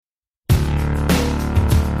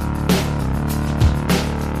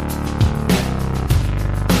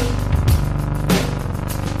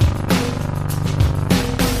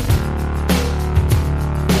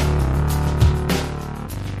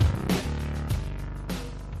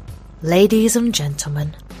Ladies and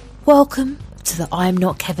gentlemen, welcome to the I'm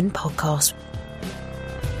Not Kevin podcast.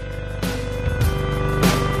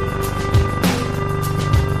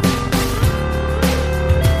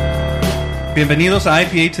 Bienvenidos a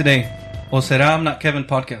IPA Today, o será I'm Not Kevin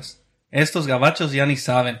podcast. Estos gabachos ya ni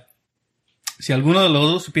saben. Si alguno de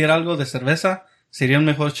los dos supiera algo de cerveza, sería un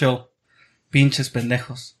mejor show. Pinches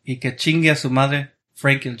pendejos. Y que chingue a su madre,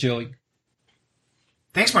 Frank el Joey.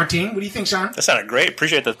 Thanks, Martine. What do you think, Sean? That sounded great.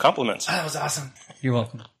 Appreciate the compliments. That was awesome. You're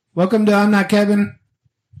welcome. Welcome to I'm Not Kevin.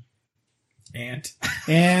 And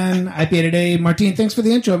IPA Today. Martine, thanks for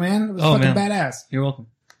the intro, man. It was fucking badass. You're welcome.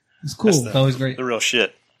 It's cool. It's always great. The real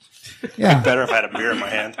shit. Yeah. Better if I had a beer in my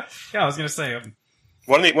hand. yeah, I was going to say, I'm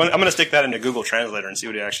going to stick that into Google Translator and see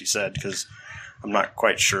what he actually said, because I'm not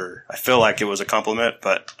quite sure. I feel like it was a compliment,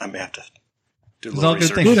 but I may have to do a little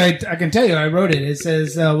research. Dude, I can tell you, I wrote it. It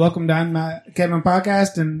says, welcome to I'm Not Kevin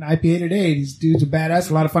podcast and IPA Today. These dudes are badass.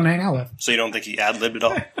 A lot of fun to hang out with. So you don't think he ad-libbed at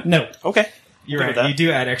all? No. Okay. you're Good with right. that. You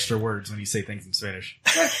do add extra words when you say things in Spanish.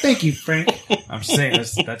 Thank you, Frank. I'm just saying,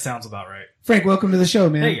 that sounds about right. Frank, welcome to the show,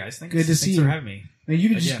 man. Hey, guys. Thanks, Good to see thanks you. for having me. Now,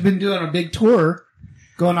 you've just Again. been doing a big tour,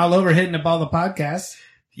 going all over, hitting up all the podcasts.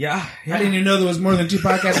 Yeah. I didn't even know there was more than 2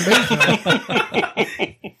 podcasts in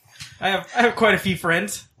Bakersfield. I have quite a few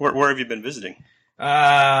friends. Where have you been visiting?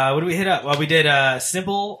 What did we hit up? Well, we did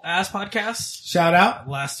Simple Ass Podcast Shout out.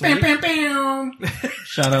 last Bam, week. bam, bam.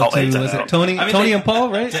 Shout out I'll edit to, that was out. it Tony? I mean, Tony and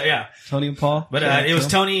Paul, right? Yeah. Tony and Paul. But it was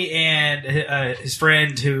Tony and his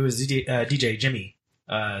friend who was DJ Jimmy.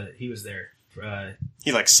 He was there.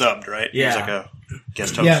 He subbed, right? Yeah. He was like a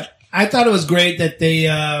guest host. Yeah, I thought it was great that they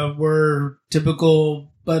were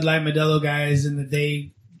typical Bud Light Modelo guys and that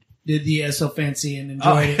they did the So Fancy and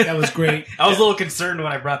enjoyed it. That was great. I was a little concerned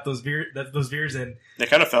when I brought those beers in. They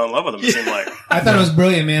kind of fell in love with him, it seemed like. I thought it was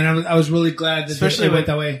brilliant, man. I was really glad that Especially it went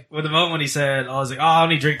that way. With the moment when he said, I was like, I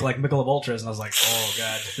only drink Michelob Ultras. And I was like, oh,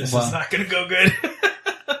 God, this Wow. is not going to go good.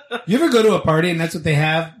 You ever go to a party and that's what they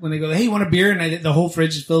have when they go, hey, you want a beer? And the whole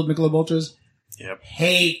fridge is filled with Michelob Ultras. Yep.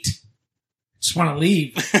 Hate. Just want to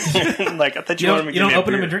leave. I thought you wanted me don't, to give me a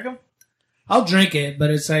open them beer. and drink them? I'll drink it,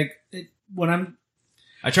 but it's like when I'm...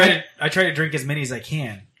 I try to drink as many as I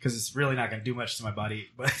can because it's really not going to do much to my body.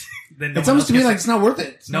 But then it's almost to me like it's not worth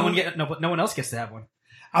it. no one else gets to have one.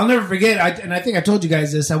 I'll never forget. I think I told you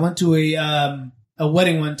guys this. I went to a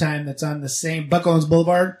wedding one time that's on the same Buck Owens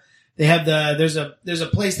Boulevard. They have there's a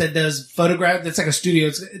place that does photograph. It's like a studio.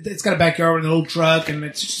 It's got a backyard with an old truck and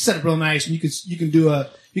it's set up real nice. And you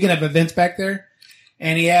can have events back there.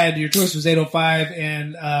 And he had your choice was 805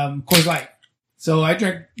 and Coors Light. So I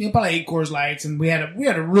drank probably 8 Coors Lights and we had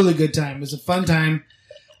a really good time. It was a fun time.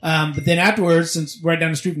 But then afterwards, since right down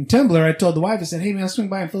the street from Timber, I told the wife, I said, hey man, I'll swing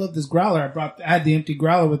by and fill up this growler. I had the empty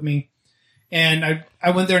growler with me. And I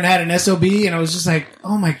went there and had an SOB and I was just like,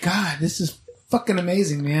 oh my God, this is fucking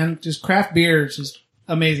amazing, man. Just craft beer. It's just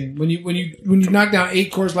amazing. When you knock down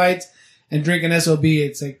 8 Coors Lights and drink an SOB,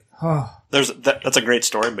 it's like, oh. That's a great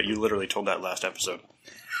story, but you literally told that last episode.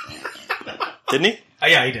 Didn't he? Oh,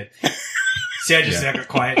 yeah, he did. See, I got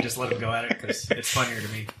quiet and just let him go at it because it's funnier to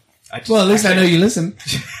me. Well, at least I know you listen.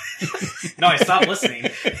 No, I stopped listening.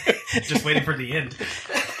 Just waiting for the end.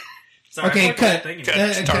 Sorry, Okay, I forgot cut. that thing.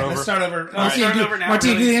 Let's start over. All right, start over now,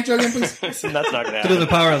 Martine, do really. the intro again, please. That's not going to Through happen. the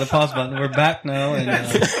power of the pause button. We're back now. And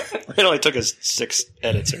It only took us 6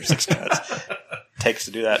 edits or 6 cuts. Takes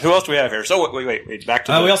to do that. Who else do we have here? So wait. Back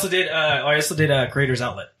to We also did. I also did Creators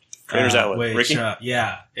Outlet. Creators Outlet. Which, Ricky?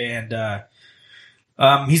 yeah, and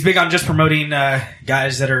he's big on just promoting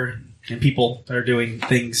guys that are and people that are doing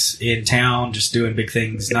things in town, just doing big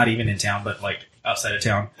things, not even in town, but outside of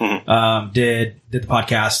town. Mm-hmm. Did the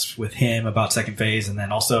podcast with him about Second Phase, and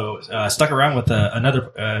then also stuck around with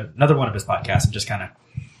another one of his podcasts, and just kind of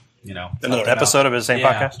Another helped him episode out. of his same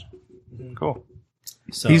Yeah. podcast? Cool.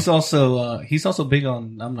 So he's also big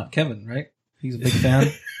on I'm Not Kevin, right? He's a big fan.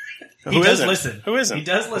 he Who does isn't? listen. Who isn't? He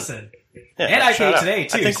does listen. Yeah, And I shout paid out. today,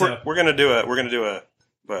 too, I think so- we're gonna do a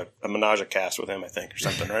menage cast with him, I think, or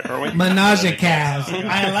something, right? Aren't we? Menage a cast.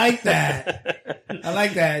 I like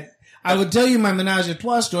that. I would tell you my menage a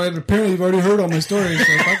trois story, but apparently you've already heard all my stories.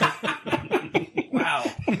 So fuck it. Wow,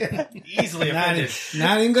 easily offended.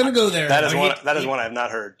 Not even going to go there. That is one I have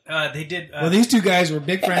not heard. They did. Well, these 2 guys were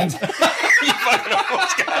big friends. You fucking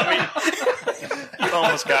almost got me. You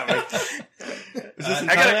almost got me.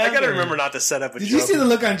 I gotta remember not to set up a Did joke. you see the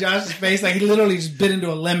look on Josh's face? Like he literally just bit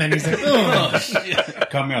into a lemon. He's like, oh.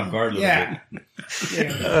 Caught me off guard a little Yeah.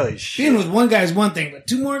 Yeah. Holy shit. Being with one guy is one thing, but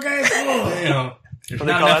 2 more guys? Oh. There's What do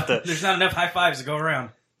they not call enough, that? there's not enough high fives to go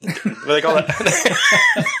around. What do they call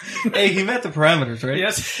that? Hey, he met the parameters, right?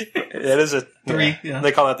 Yes. It is a 3. Yeah.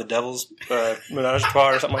 They call that the devil's menage a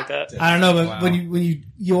trois or something like that. I don't know, but Wow. when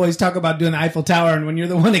you always talk about doing the Eiffel Tower, and when you're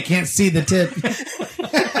the one that can't see the tip,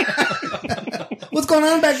 what's going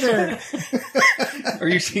on back there? Or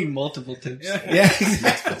you're seeing multiple tips. Yeah,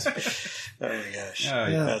 Oh my gosh.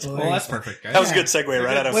 Yeah, That's boy. cool. Well, that's perfect, guys. That was a good segue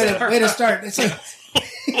right out of way to start. It's like,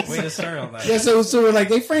 Way to start on that. yeah, so we're like,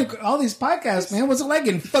 hey Frank, all these podcasts, man, what's it like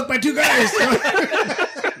getting fucked by two guys?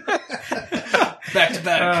 Back to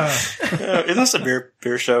back. Isn't this a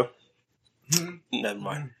beer show? Never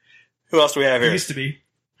mind. Who else do we have It here? used to be.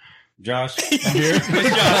 Josh. He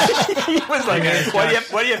was like,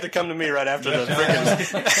 why do you have to come to me right after the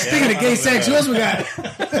freaking... Speaking of gay sex, who else we got?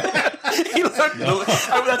 He looked,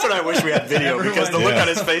 that's what I wish we had video, because the look on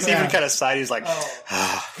his face, he even kind of sighed. He's like,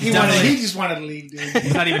 He just wanted to leave, dude.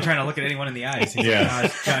 He's not even trying to look at anyone in the eyes. He's Yeah.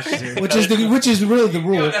 like, "Oh, Josh is here." Which is really the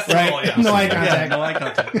rule, that's the right? rule, yeah. No eye Yeah, contact. no eye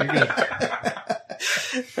contact. You're good.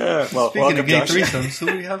 well, Speaking welcome, of gay Josh. threesomes, who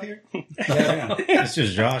do we have here? It's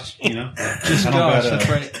just Josh, you know. Just I don't Josh, gotta- that's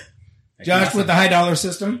right. Josh with the high dollar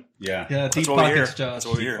system. Yeah. Yeah, deep That's what we hear. pockets, Josh. That's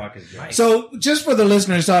what we hear. Pockets, Josh. So just for the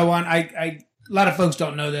listeners, so a lot of folks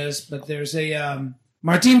don't know this, but there's a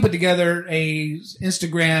Martin put together a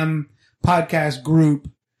Instagram podcast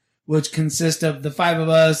group, which consists of the 5 of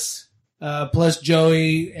us, plus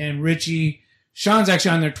Joey and Richie. Sean's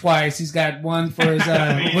actually on there twice. He's got one for his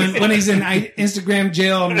when he's in Instagram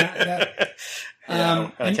jail.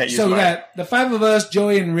 I And can't use so we mine. got the 5 of us,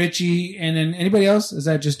 Joey and Richie, and then anybody else? Is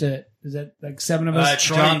that just is that like 7 of us?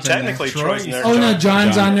 Troy, John's in there. Technically, Troy. Troy's in there. Oh no,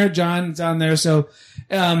 John's John. on there. John's on there. So,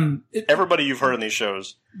 Everybody you've heard on these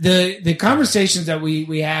shows. the conversations that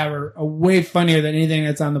we have are way funnier than anything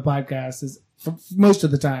that's on the podcast. Is for most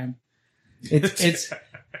of the time.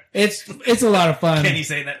 It's a lot of fun. Kenny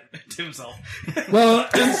saying that to himself. Well,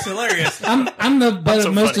 It's hilarious. I'm the butt so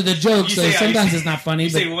of most funny. of the jokes, You so say- sometimes you it's not funny.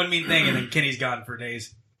 You But say one mean thing and then Kenny's gone for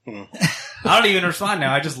days. I don't even respond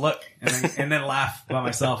now. I just look and then laugh by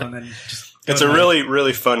myself and then just. It's a really,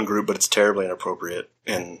 really fun group, but it's terribly inappropriate.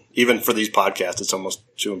 And even for these podcasts, it's almost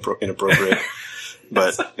too inappropriate.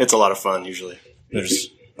 But it's a lot of fun, usually. There's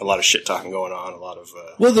a lot of shit talking going on, a lot of...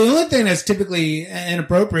 well, the only thing that's typically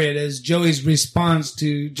inappropriate is Joey's response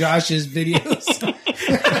to Josh's videos.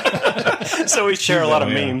 so we share a lot of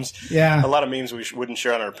Yeah. memes. Yeah. A lot of memes we wouldn't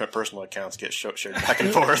share on our personal accounts get shared back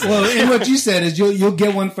and forth. Well, and what you said is you'll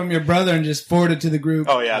get one from your brother and just forward it to the group.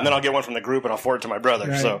 Oh, yeah. And then I'll get one from the group and I'll forward it to my brother.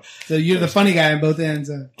 Right. So, So you're the funny guy on both ends.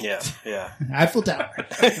 yeah. Eiffel Tower.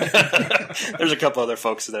 There's a couple other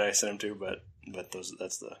folks that I sent him to, but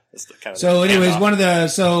that's the kind of... So, anyways,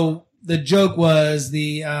 handoff. the joke was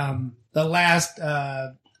the last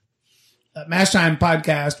Mash Time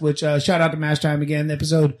podcast, which shout out to Mash Time again,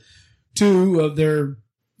 episode 2 of their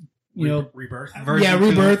rebirth. Version 2.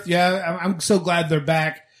 rebirth. Yeah, I'm so glad they're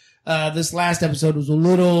back. This last episode was a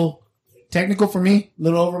little technical for me, a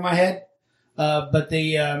little over my head. But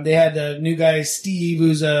they had the new guy Steve,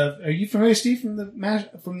 who's are you familiar with Steve from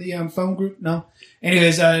the phone group? No.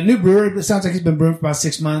 Anyways, new brewer. It sounds like he's been brewing for about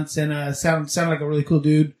 6 months, and sounded like a really cool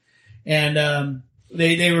dude. And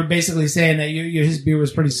they were basically saying that his beer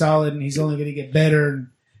was pretty solid, and he's only going to get better.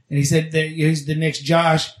 And he said that he's the next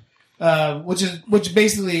Josh, which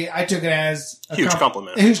basically I took it as a Huge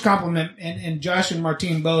compliment. A huge compliment. And Josh and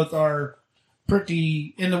Martine both are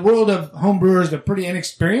pretty, in the world of home brewers, they're pretty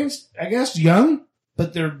inexperienced, I guess, young,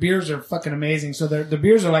 but their beers are fucking amazing. So the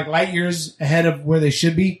beers are like light years ahead of where they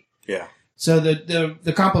should be. Yeah. So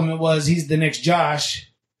the compliment was he's the next Josh.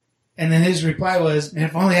 And then his reply was, man,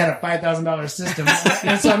 if I only had a $5,000 system.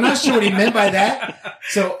 And so I'm not sure what he meant by that.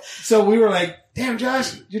 So we were like, damn,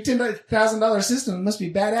 Josh, your $10,000 system must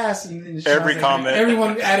be badass. And Every like, comment.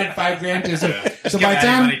 everyone added $5,000 to it. So by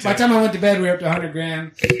adding money the to time I went to bed, we were up to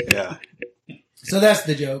 $100,000. Yeah. So that's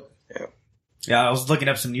the joke. Yeah, I was looking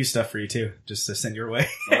up some new stuff for you too, just to send your way.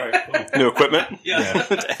 All right, cool. New equipment. Yeah.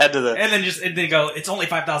 To add to the... And then go. It's only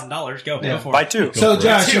 $5,000. Go for Buy it. 2. So for it.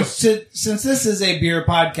 Josh, since this is a beer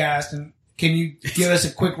podcast, and can you give us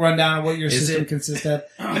a quick rundown of what your Is system it? consists of?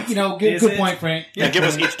 Is Good it? point, Frank. And give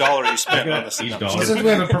us each dollar you spent on this. Each No, dollar. Well, since we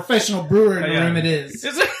have a professional brewer in the Yeah. room, it is.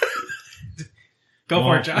 Is it? Go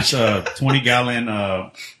for it, Josh. It's a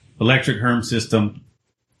 20-gallon electric Herm system.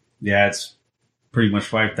 Yeah, it's pretty much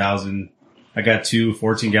 5,000. I got 2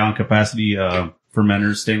 14-gallon capacity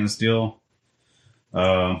fermenters, stainless steel.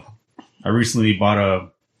 I recently bought a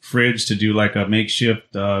fridge to do like a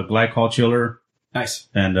makeshift glycol chiller, Nice.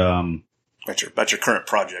 and That's your current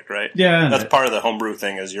project, right? yeah, That's part of the homebrew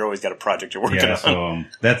thing is you're always got a project you're working yeah. on.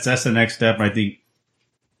 So that's the next step. I think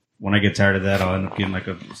when I get tired of that, I'll end up getting like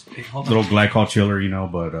a Hey, hold on. little glycol chiller,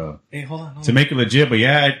 But Hey, hold on. to make it legit, but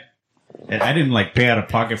yeah, And I didn't like pay out of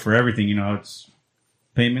pocket for everything. You know, it's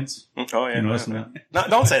payments. Oh yeah. You know, it's not. No,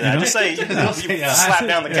 don't say that. Just say you slap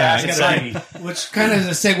down the cash and say. Which kind of is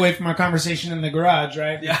a segue from our conversation in the garage,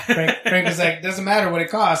 right? Yeah. Frank was like, doesn't matter what it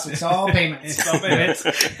costs. It's all payments. It's all payments.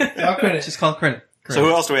 It's all credit. It's just called credit. So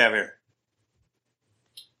who else do we have here?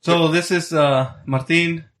 So this is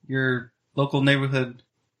Martin, your local neighborhood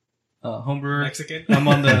homebrewer. Mexican. I'm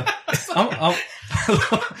on the I'm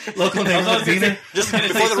local neighborhood beaner. Just gonna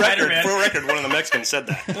before say the record, Spider-Man. for the record, one of the Mexicans said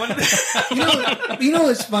that. You know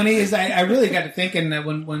what's funny is I really got to thinking that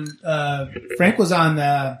when Frank was on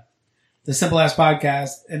the Simple Ass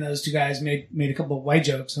podcast and those two guys made a couple of white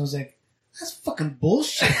jokes, I was like, that's fucking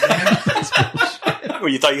bullshit, man. Well,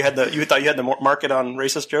 you thought you had the market on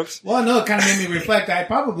racist jokes? Well, no, it kind of made me reflect. I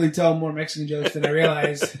probably tell more Mexican jokes than I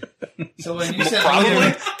realized. So when you said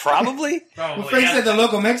Probably. when Frank said the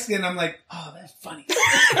local Mexican, I'm like, oh, that's funny.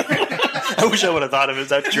 I wish I would have thought of it. Is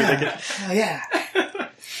that what you're thinking? Oh, yeah.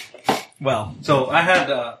 Well, So I had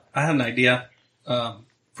an idea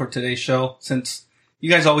for today's show. Since you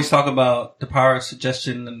guys always talk about the power of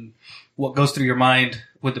suggestion and what goes through your mind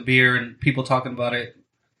with the beer and people talking about it,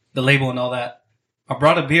 the label and all that. I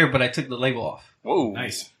brought a beer, but I took the label off. Whoa,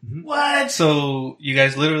 nice. What? So you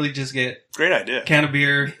guys literally just get great idea. a can of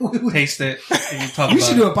beer, taste it, and you talk We about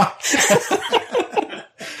should it. do a podcast.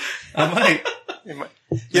 I might.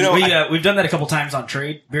 You know, we've done that a couple times on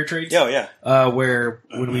beer trades. yeah. Where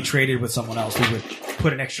when we traded with someone else, we would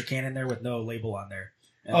put an extra can in there with no label on there.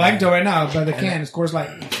 And I can tell right now, by the can, it's Coors Light.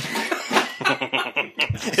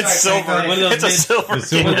 It's Sorry, silver. Frank, one of those It's a mid- silver The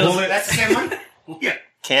silver can. bullet. That's the same one?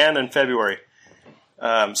 Can in February.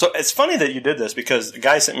 So it's funny that you did this because a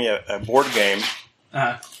guy sent me a board game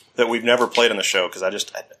that we've never played on the show because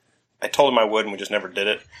I told him I would and we just never did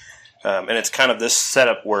it. And it's kind of this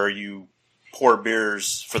setup where you pour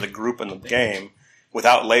beers for the group in the game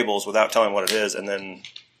without labels, without telling what it is, and then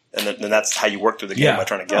that's how you work through the game by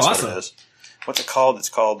trying to guess awesome. what it is. What's it called? It's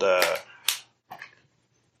called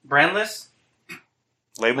Brandless,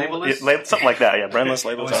 label, Labelless? yeah, something like that. Yeah, brandless, I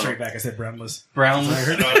labels. went straight back. I said brownless. brownless.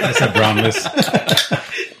 I said brownless.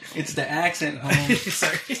 It's the accent, home.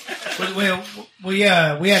 Sorry. We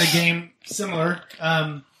had a game similar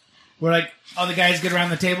where like all the guys get around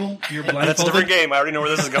the table. You're That's a blindfolded. different game. I already know where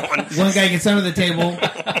this is going. One guy gets under the table.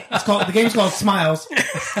 The game's called Smiles.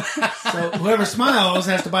 So whoever smiles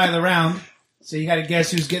has to buy the round. So you got to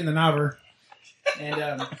guess who's getting the knobber.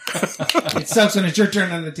 And it sucks when it's your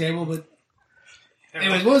turn on the table. But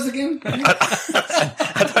anyways, what was the game? I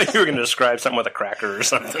thought you were going to describe something with a cracker or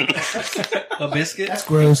something. A biscuit. That's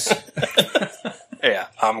gross. Yeah,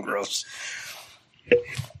 I'm gross.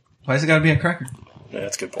 Why has it got to be a cracker? Yeah,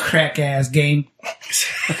 that's a good point. Crack ass game.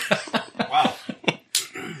 Wow.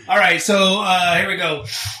 All right, so here we go.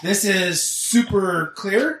 This is Super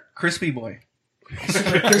Clear, Crispy boy.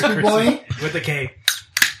 Super Crispy Boy. With the K.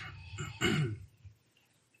 I'm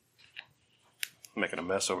making a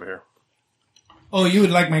mess over here. Oh, you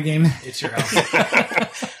would like my game. It's your house.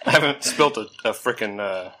 I haven't spilt a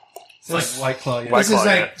frickin' It's like White Claw. Yeah. White This is Claw,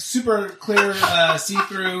 like yeah. super clear,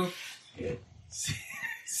 see-through.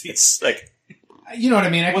 It's like You know what I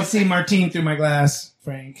mean? I can see Martine through my glass,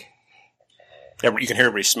 Frank. you can hear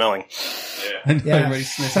everybody smelling. Yeah.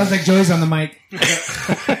 Everybody's sniffing. Sounds like Joey's on the mic.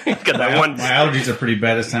 Got that one My allergies are pretty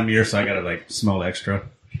bad this time of year, so I gotta like smell extra.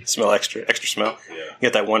 smell, extra smell. Yeah. You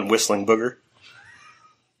got that one whistling booger.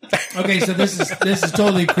 Okay, so this is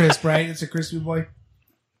totally crisp, right? It's a crispy boy.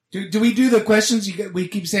 Do we do the questions? We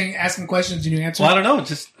keep saying asking questions and you answer. Well, I don't know.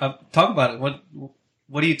 Just talk about it.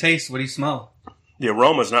 What do you taste? What do you smell? The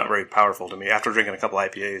aroma is not very powerful to me. After drinking a couple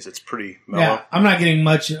IPAs, it's pretty mellow. Yeah, I'm not getting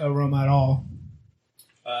much aroma at all.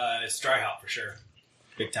 It's dry hop for sure.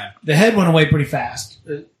 Big time. The head went away pretty fast.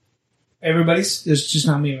 Everybody's. It's just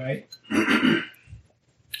not me, right?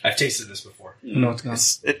 I've tasted this before. No, it's gone.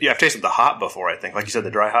 I've tasted the hop before, I think. Like you said,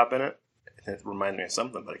 the dry hop in it. It reminds me of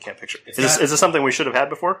something, but I can't picture. Is this something we should have had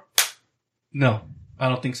before? No, I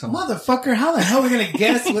don't think so. Motherfucker, how the hell are we going to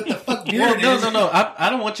guess what the fuck beer Well, it is? no. I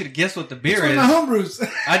don't want you to guess what the beer It's one is. of my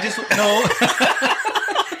homebrews. I just no.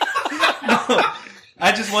 No.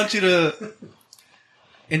 I just want you to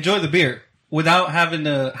enjoy the beer without having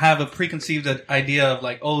to have a preconceived idea of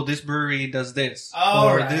like, oh, this brewery does this Oh,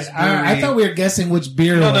 or right. this brewery. I thought we were guessing which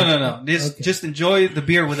beer. No. Okay. Just enjoy the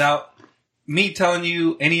beer without me telling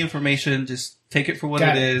you any information. Just take it for what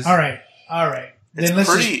Got it is. All right. Then let's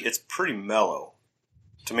It's pretty mellow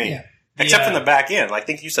to me. Yeah. Except Yeah. from the back end. Like, I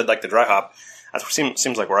think you said like the dry hop. That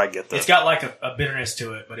seems like where I get It's got like a bitterness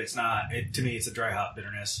to it, but it's not. To me, it's a dry hop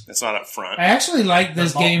bitterness. It's not up front. I actually like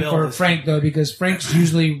this The malt game bill for is- Frank though, because Frank's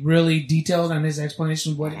usually really detailed on his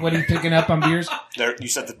explanation of what he's picking up on beers. There, you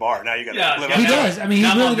set the bar. Now you got to Yeah, live yeah. up He to it. does. I mean, he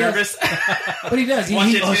Now I'm all really does. nervous. But he does.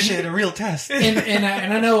 Watch it. Oh shit, a real test. And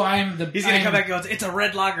I know I'm the. He's gonna I'm- come back and go, "It's a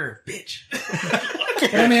red lager, bitch."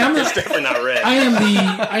 But I mean, It's definitely not red.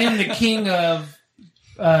 I am the king of.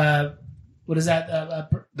 What is that?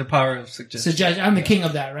 The power of suggestion. Suggestion. I'm the king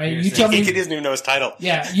of that, right? You're You tell he me. doesn't even know his title.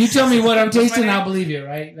 Yeah, you tell me what I'm tasting, name? I'll believe you,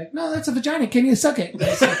 right? Like, no, that's a vagina. Can you suck it?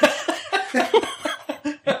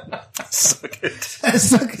 Suck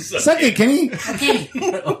it. suck it, Kenny. Okay.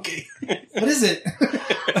 Okay. What is it?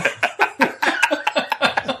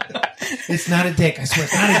 It's not a dick. I swear,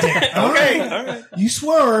 it's not a dick. All Okay, right. all right. You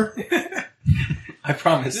swore. I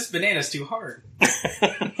promise. This banana's too hard.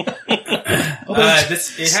 Oh, but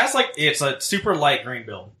It has like it's a super light grain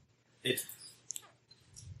build. It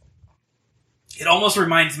almost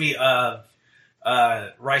reminds me of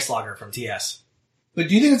rice lager from TS. do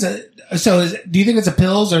you think do you think it's a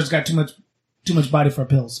pills or it's got too much body for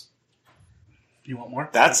pills? You want more?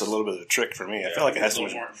 That's a little bit of a trick for me. I feel like it has too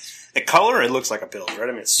much more. The color, it looks like a pills, right?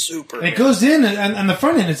 I mean, it's super. It goes in and on the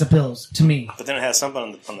front end. It's a pills to me. But then it has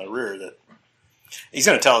something on the rear that he's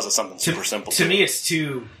going to tell us it's something super simple. To me, it's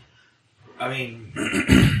too. I mean,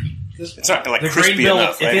 it's not like the grain crispy build.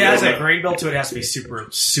 enough, right? If it has Yeah. a grain build to it, it has to be super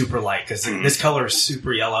super light because this color is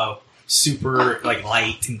super yellow, super like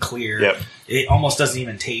light and clear. Yep. It almost doesn't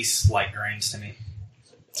even taste like grains to me.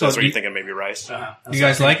 So that's what you- you're thinking, maybe rice. You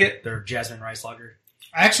guys like it? They're jasmine rice lager.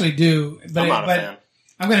 I actually do, but I'm not a but fan.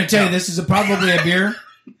 I'm going to tell you this is probably a beer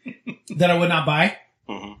that I would not buy.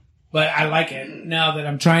 Mhm. But I like it now that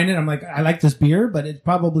I'm trying it. I'm like, I like this beer, but it's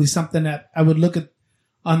probably something that I would look at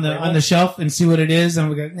on the shelf and see what it is, and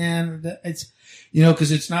we go, man, it's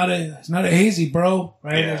because it's not a hazy, bro,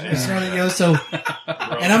 right? Yeah, It's not so.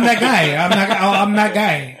 And I'm that guy. I'm that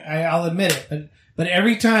guy. I'll admit it. But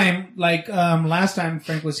every time, like last time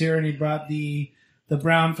Frank was here and he brought the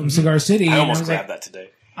brown from Cigar City, I and almost was grabbed like, that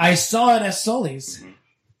today. I saw it at Sully's.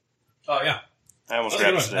 Oh yeah, I almost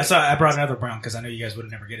grabbed it today. that's why I brought another brown because I know you guys would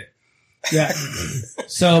never get it. Yeah.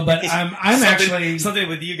 So, but I'm actually something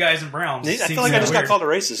with you guys and browns. I seems feel like I just got weird. called a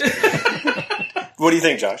racist. What do you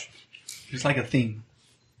think, Josh? It's like a theme.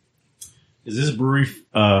 Is this brewery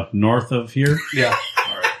north of here? Yeah.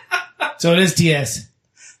 So it is TS.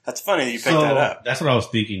 That's funny that you picked that up. That's what I was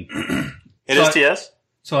thinking. It So is TS?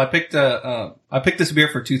 So I picked this beer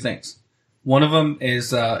for two things. One of them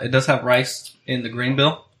is it does have rice in the grain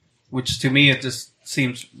bill, which to me it just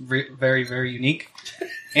seems very very unique,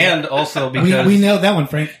 and also because We nailed that one,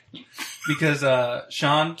 Frank. because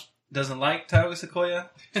Sean doesn't like Tioga Sequoia,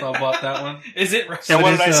 so I bought that one. Is it rice? So And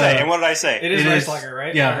what it did I is, say? And what did I say? It is It rice is- lager,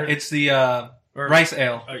 right? Yeah, Or- it's the or- rice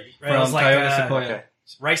ale Oh, from it's like, Tioga Sequoia. okay.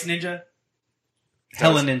 Rice Ninja.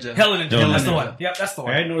 Hella Ninja. Helen Ninja. Helen That's the Ninja. one. Yep, that's the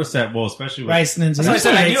one. I noticed that. Well, especially with, Rice Ninja. That's why I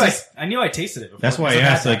said Racist. I knew I tasted it before. that's why I Because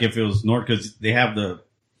I've asked had like if it was north because they have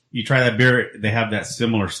you try that beer, they have that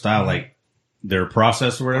similar style, like their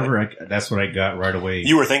process or whatever. That's what I got right away.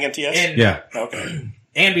 You were thinking TS? And, yeah, Okay.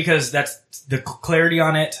 and because that's the clarity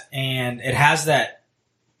on it, and it has that,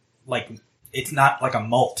 like, it's not like a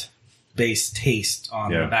malt based taste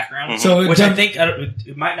on Yeah. the background. So Which I dump- think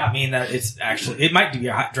it might not mean that it's actually, it might be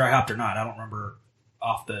dry hopped or not. I don't remember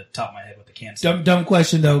off the top of my head what the can said. dumb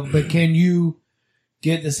question though, but can you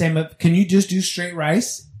get the same? Can you just do straight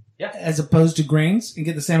rice? Yeah. As opposed to grains and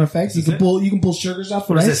get the same effects. You Is can it? pull sugars off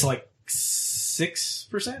the What is rice. this, like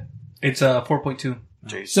 6%? It's 4.2.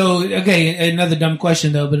 Jeez. So okay, another dumb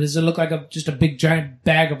question though, but does it look like just a big giant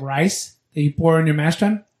bag of rice that you pour in your mash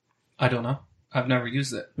tun? I don't know. I've never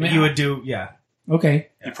used it. I mean, You would do, yeah. Okay.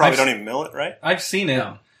 You probably I've- don't even mill it, right? I've seen it.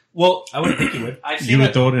 No. Well, I wouldn't think you would. I've you seen would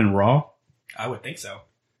it. throw it in raw, I would think so.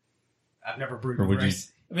 I've never brewed or with would you?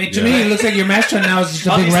 rice. I mean, to Yeah. me, it looks like your mash tun now is just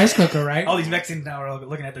a All big these- rice cooker, right? All these Mexicans now are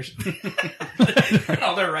looking at their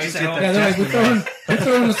all their rice at home. Yeah, they're like, we're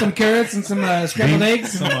throwing some carrots and some scrambled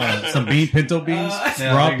eggs. some bean pinto beans,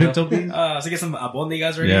 Yeah, raw there you go. pinto beans. So get some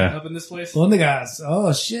albondigas ready Yeah. up in this place. Bondigas.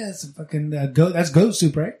 Oh shit, some fucking goat. That's goat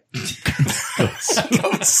soup, right?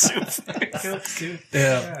 Goat soup.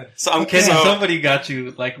 Yeah. So I'm Okay, so, somebody got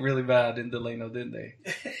you like really bad in Delano, didn't they?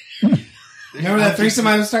 Remember that threesome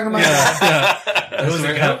I was talking about? Yeah. That's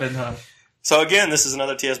where it happened, huh? so again, this is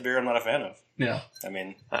another TS beer I'm not a fan of. Yeah. I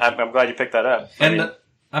mean, I'm glad you picked that up. I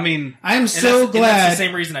mean, I am And so that's the glad.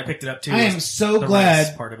 same reason I picked it up too. I was am so the glad.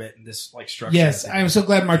 rice part of it and this like structure. Yes, thing. I am so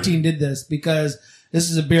glad Martine did this because this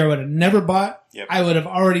is a beer I would have never bought. Yep. I would have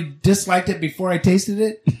already disliked it before I tasted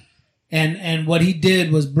it. And what he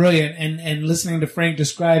did was brilliant. And listening to Frank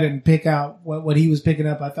describe and pick out what he was picking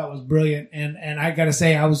up, I thought was brilliant. And I gotta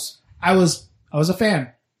say, I was a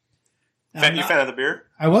fan. You fan of the beer?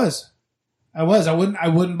 I was. I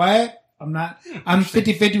wouldn't buy it. I'm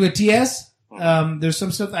 50-50 with TS. There's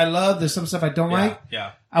some stuff I love. There's some stuff I don't like.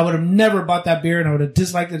 Yeah. I would have never bought that beer, and I would have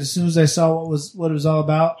disliked it as soon as I saw what it was all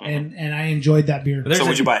about, and I enjoyed that beer. So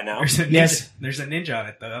would you buy it now? Yes. There's a ninja on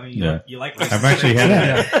it though. I mean, you like. I've actually had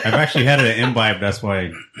it. I've actually had it at Imbibe. That's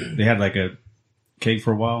why they had like a keg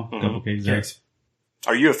for a while, couple kegs there.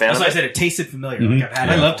 Are you a fan That's of why it? I said it tasted familiar. Mhm. Like I've had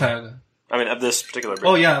I it love before. Tioga. I mean, of this particular beer.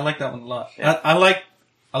 Oh yeah, I like that one a lot. Yeah. I like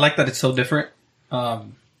that it's so different.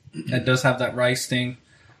 It does have that rice thing.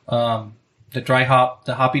 The dry hop,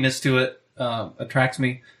 the hoppiness to it attracts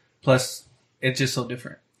me. Plus, it's just so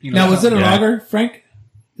different. You know, Now, was it a Yeah. lager, Frank?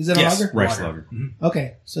 Is it Yes. a lager? Rice lager.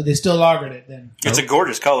 Okay, so they still lagered it then. It's a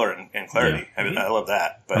gorgeous color and clarity. I mean, I love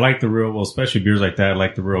that. But I like the real, well, especially beers like that. I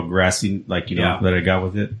like the real grassy, like that I got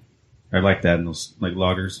with it. I like that in those like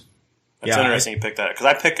lagers. it's interesting you picked that because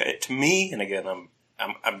I pick it to me. And again,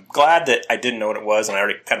 I'm glad that I didn't know what it was, and I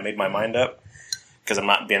already kind of made my mind up because I'm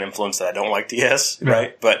not being influenced that I don't like DS,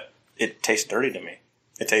 right? But it tastes dirty to me.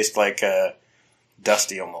 It tastes like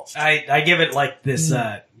dusty almost. I give it like this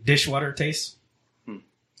dishwater taste.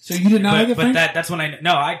 So you did not like it, But Frank? that's when I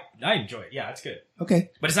enjoy it. Yeah, it's good. Okay,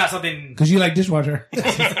 But it's not something. because you like dishwasher.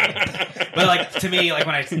 But like to me, like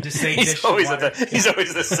when I just say He's always dishwater, he's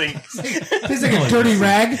always the sink. It's like a dirty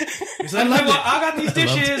rag. he's like, I got these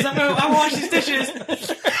dishes. I wash these dishes.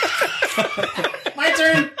 My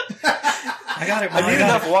turn. I got it. I need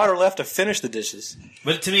enough water left to finish the dishes.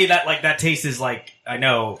 But to me, that taste is like I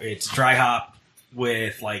know it's dry hop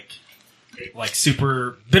with like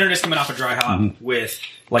super bitterness coming off of dry hop with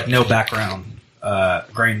like no background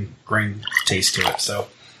grain taste to it. So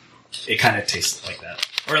it kind of tastes like that,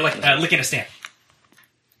 or like licking a stamp.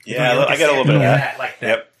 Yeah, I get a little bit of that. Like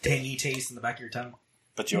that tangy taste in the back of your tongue.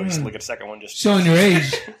 But you always look at the second one just. Showing your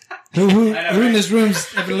age. Who I know, in right? this room's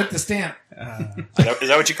ever licked the stamp? Is that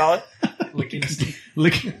what you call it? Licking a stamp.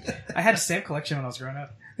 Look, I had a stamp collection when I was growing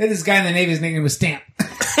up. They had this guy in the Navy, his nickname was Stamp.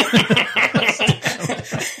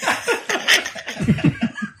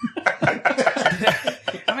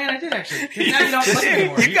 I mean, I did actually. 'Cause now you don't look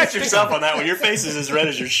anymore. You got yourself on that one. Your face is as red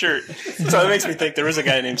as your shirt. So it makes me think there was a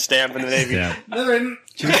guy named Stamp in the Navy. yeah. Never in.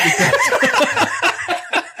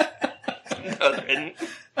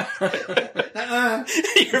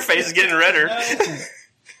 Your face is getting redder.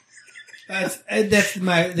 That's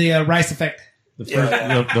the rice effect.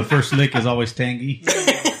 The first lick is always tangy.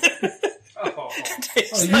 Oh,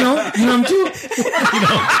 you know him too.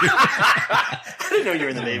 I didn't know you were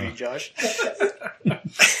in the Navy, Josh.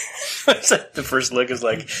 The first lick is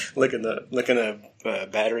like licking a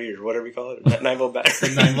battery or whatever you call it, 9-volt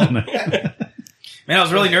battery. Man, I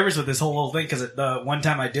was really nervous with this whole little thing because the one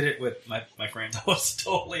time I did it with my friends, I was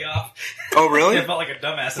totally off. Oh, really? I felt like a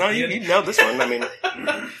dumbass. No, at the you end. nailed this one. I mean,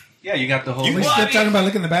 Yeah, you got the whole. We Well, still I mean- talking about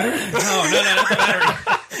licking the battery. No, not the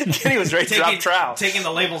battery. Kenny was ready to drop trowel. Taking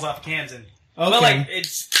the labels off cans and Okay. but like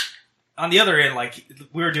it's on the other end, like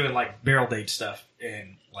we were doing like barrel aged stuff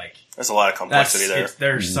and like There's a lot of complexity there.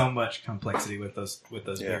 there's so much complexity with those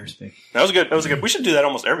Yeah. beers. That was good. We should do that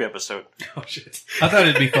almost every episode. Oh shit! I thought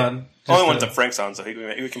it'd be fun. Only Just, ones that Frank's on, so we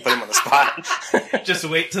can put him on the spot. Just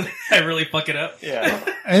wait till I really fuck it up. Yeah.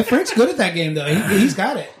 Hey, Frank's good at that game though. He's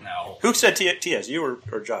got it. No. Who said TS? You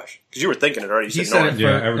or Josh? Because you were thinking it already. You He said said no. it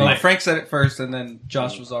Yeah, first. everybody- Frank said it first, and then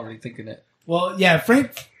Josh was already thinking it. Well, yeah.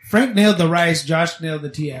 Frank nailed the rice. Josh nailed the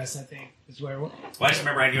TS. I think is where. Well, I just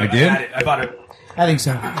remember I knew I it. did? I had it. I bought it. I think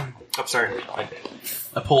so. I'm sorry.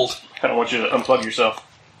 I pulled. I don't want you to unplug yourself.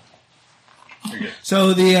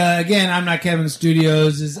 So the again, I'm not Kevin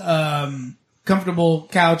Studios is comfortable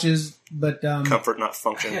couches, but Comfort, not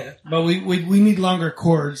function. but we need longer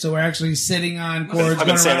cords, so we're actually sitting on cords. I've been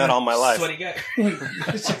going saying that around. all my life. Sweaty guy.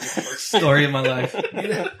 Story of my life.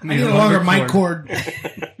 I need a longer mic cord.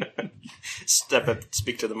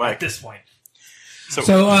 Speak to the At mic. this point.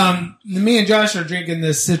 So me and Josh are drinking the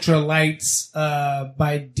Citra Lights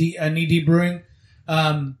by Knee Deep Brewing.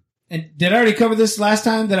 And did I already cover this last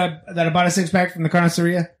time that I bought a 6-pack from the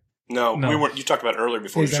Carniceria? No, No. we weren't. You talked about it earlier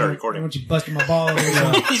before we Please, I started don't recording. want you busting my ball.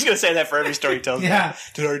 He's going to say that for every story he tells. Yeah.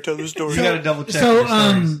 Did I already tell the story? You got to double check. So your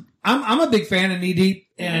stories. I'm a big fan of Knee Deep,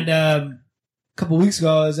 and a couple weeks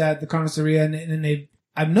ago I was at the Carniceria, and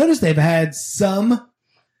I've noticed they've had some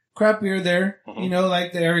craft beer there, you know,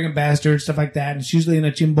 like the Arrogant Bastard, stuff like that. And it's usually in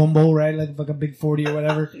a chimbombo, right? Like a big 40 or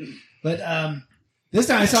whatever. But This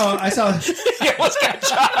time I saw. Yeah, what's got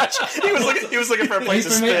Josh? He was looking for a Are you place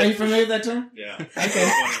to spit. familiar with that term? Yeah.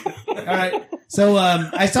 Okay. All right. So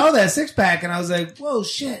I saw that 6-pack and I was like, "Whoa,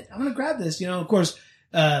 shit! I'm gonna grab this." You know, of course,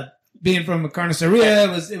 being from a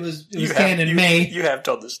carniceria, it was canned in May. You have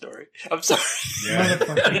told this story. I'm sorry. Yeah.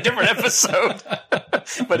 On a different episode,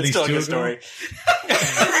 but it's still a good story.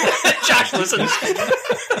 Josh listens.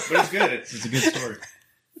 But it's good. It's a good story.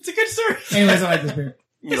 It's a good story. Anyways, I like this beer.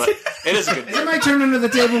 You like, it is a good Is it my turn under the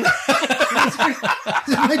table?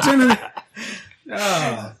 Is it my turn under?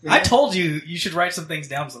 Oh, I told you should write some things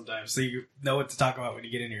down sometimes so you know what to talk about when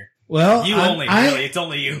you get in here. well, Really, it's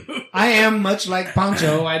only you. I am much like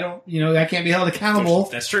Pancho. I don't, I can't be held accountable.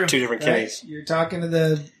 That's true. two different Right? Kennys. You're talking to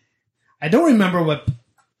the. I don't remember what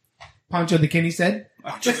Pancho the Kenny said.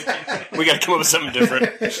 We got to come up with something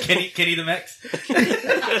different. Kenny the Mex. Kenny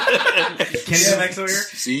the Mex over here.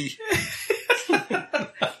 See,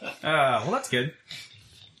 Well, that's good.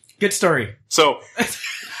 Good story. so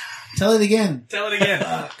Tell it again. Tell it again.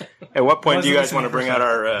 at what point do you Wasn't guys want to listening bring for out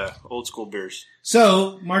our old school beers?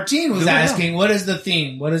 So Martine was Who knows? asking, "What is the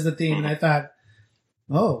theme? What is the theme?" And I thought,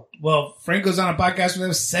 "Oh, well, Franco's on a podcast with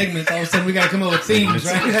those segments. All of a sudden, we got to come up with themes,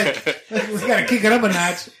 right? We got to kick it up a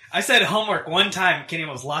notch." I said homework one time. Kenny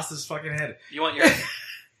almost lost his fucking head. You want your?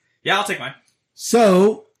 Yeah, I'll take mine.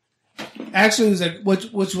 So, actually, it was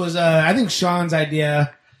which was I think Sean's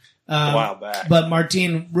idea, A while back. but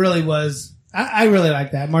Martine really was. I really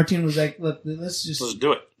like that. Martine was like, "Look, let's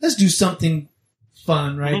do it. let's do something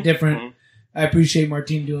fun, right? Mhm. Different." Mhm. I appreciate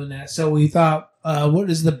Martine doing that. So we thought, what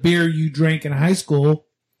is the beer you drank in high school?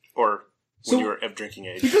 Or So- when you were of drinking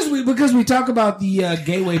age. Because we talk about the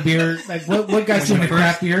gateway beer, like what got you into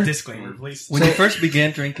craft beer? Disclaimer, please. When you first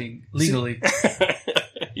began drinking legally,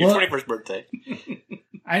 Your Well- 21st birthday.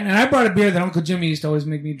 And I brought a beer that Uncle Jimmy used to always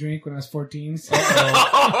make me drink when I was 14. So,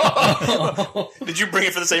 Did you bring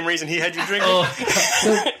it for the same reason he had you drink it?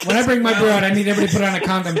 so when I bring my beer out, I need everybody to put on a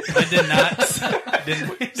condom. I did not.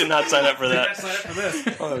 Did not sign up for Did not that. sign up for this.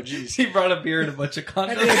 Oh, jeez. he brought a beer and a bunch of I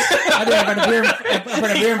condoms. did. I brought a beer. I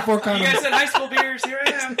brought a beer and 4 You guys condoms. said high school beers. Here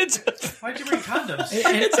I am. It's, Why'd you bring condoms?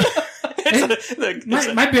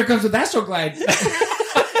 My beer comes with Astroglide.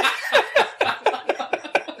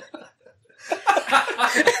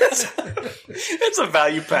 it's a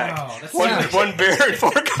value pack. Oh, that's one, nice. one beer and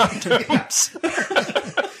 4 condoms.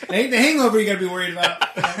 It ain't the hangover you got to be worried about.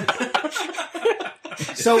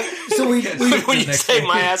 So we When you say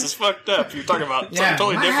my ass is fucked up, you're talking about yeah, something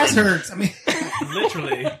totally my different. ass hurts. I mean.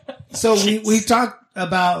 Literally. So we talked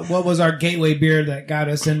about what was our gateway beer that got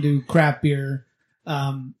us into craft beer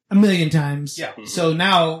a million times. Yeah. So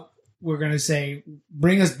now we're gonna say,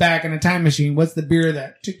 bring us back in a time machine. What's the beer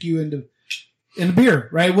that took you into beer?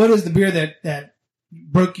 Right? What is the beer that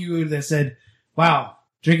broke you? That said, "Wow,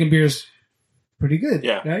 drinking beer's pretty good."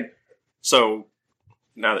 Yeah. Right. So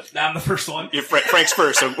now that I'm the first one. you're Frank's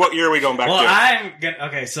first, so what year are we going back Well, to? I'm gonna.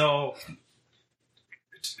 Okay, so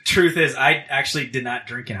truth is, I actually did not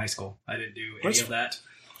drink in high school. I didn't do any That's of that.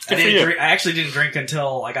 good I for didn't you. drink. I actually didn't drink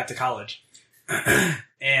until I got to college,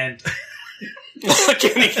 and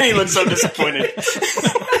Kenny looks so disappointed.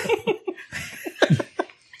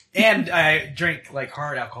 and I drank like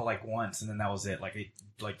hard alcohol like once, and then that was it. Like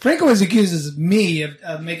Frank always accuses me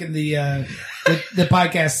of making the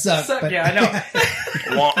podcast suck. Suck, but yeah, I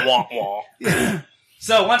know. Wah, wah, wah.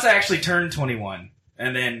 So once I actually turned 21,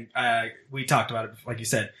 and then we talked about it, like you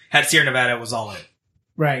said, had Sierra Nevada, was all in.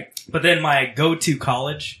 right. But then my go-to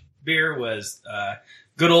college beer was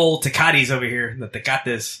good old Tecates over here, the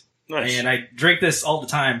Tecates. Nice. And I drink this all the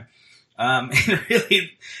time. And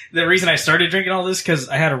really, the reason I started drinking all this, because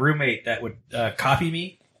I had a roommate that would copy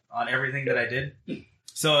me on everything that I did.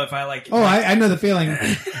 So if I like... Oh, I know the feeling.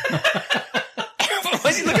 Why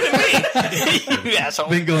is he looking at me? You asshole.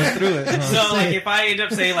 Been going through it. Huh? So, like, if I end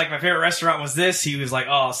up saying, like, my favorite restaurant was this, he was like,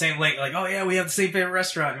 oh, same link. Like, oh, yeah, we have the same favorite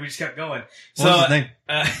restaurant. And we just kept going. What was his name?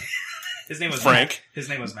 His name was Frank. Matt. His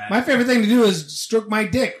name was Matt. My favorite thing to do is stroke my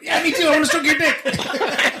dick. Yeah, me too. I want to stroke your dick.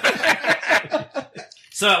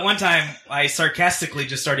 So at one time, I sarcastically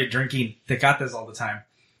just started drinking Tecates all the time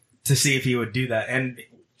to see if he would do that. And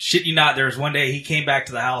shit you not, there was one day he came back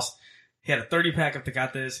to the house. He had a 30-pack of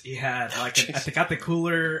Tecates. He had like a Tecate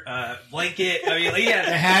cooler, blanket. I mean, he had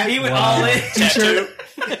A hat? He went Wow. all in. T-shirt.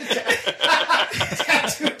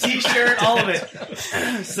 T-shirt, all of it.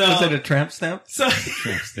 So, Was it a tramp stamp? so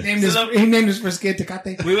He named his first kid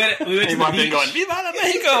Tecate. we went He to the walked in beach. going, Viva la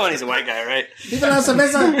Mexico! And he's a white guy, right? Viva la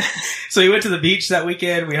cerveza. So we went to the beach that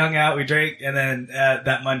weekend. We hung out, we drank, and then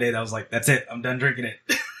that Monday, I was like, "That's it. I'm done drinking it."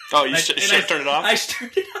 Oh, you And should I turn it off? I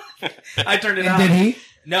turned it off. I turned it And off. did he?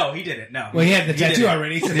 No, he didn't. No. Well, he had the tattoo didn't.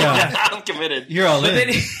 already. So Yeah. I'm committed. You're all But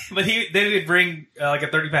in. then he would bring like a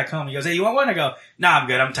 30-pack home. He goes, "Hey, you want one?" I go, "Nah, I'm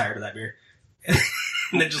good. I'm tired of that beer."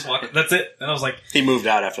 And then just walk. That's it. And I was like, He moved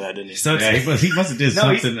out after that, didn't he? so Yeah, he must have did No,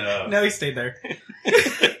 something. no, he stayed there.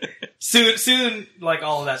 Soon, like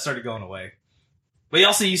all of that started going away. But he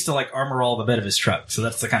also used to like armor all the bed of his truck, so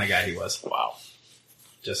that's the kind of guy he was. Wow.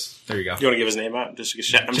 Just there you go. You want to give his name out? Just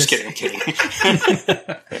I'm just kidding. I'm kidding.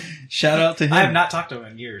 Shout out to him. I have not talked to him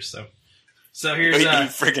in years, so here's he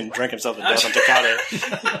freaking drank himself to death on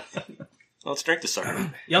Tecate. Let's drink this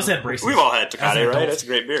sucker. you also had braces. We've all had As an Tecate, right? adult. That's a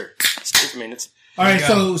great beer. It's all right.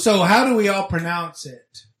 Yeah. So how do we all pronounce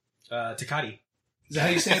it? Tecate. Is that how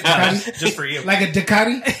you say it? Ducati? Just for you. Like a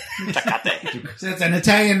Ducati? Tecate. So it's an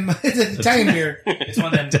Italian. It's an Italian beer. It's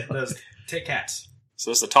one of them those Tic Cats.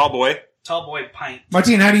 So it's the tall boy. Tall boy pint.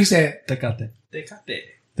 Martin, how do you say it? Tecate. Tecate.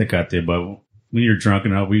 Tecate, but when you're drunk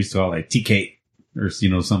enough, we used to call it like TK or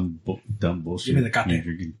some dumb bullshit. Give me the Tecate. Yeah,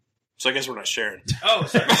 drinking. So I guess we're not sharing. Oh,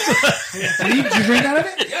 sorry. Did you drink out of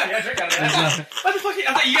it? Yeah, drink out of it. What the fuck?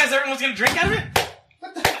 I thought you guys, everyone was gonna drink out of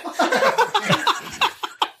it.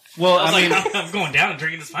 Well, I was I mean, like, I'm going down and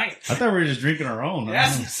drinking this pint. I thought we were just drinking our own. I don't know.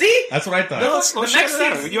 Yes. See? That's what I thought. No. Let's The share next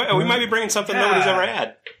that. thing- We might be bringing something nobody's ever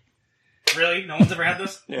had. Really? No one's ever had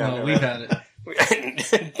this? well, we've had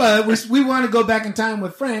it. But we want to go back in time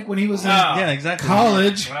with Frank when he was in Oh. Yeah, exactly.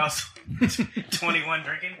 college. When I was 21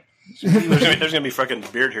 drinking? There's gonna be fucking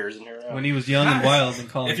beard hairs in here. When he was young and wild in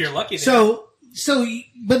college. If you're lucky.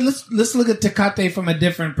 But let's look at Tecate from a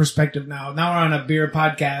different perspective now. Now we're on a beer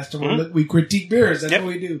podcast and we critique beers. That's Yep. what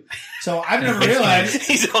we do. So I've never realized,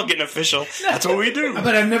 He's all getting official. That's what we do.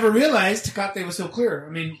 but I've never realized Tecate was so clear. I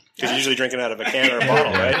mean, Because you're usually drinking out of a can or a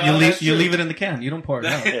bottle, right? you that's leave true. it in the can. You don't pour it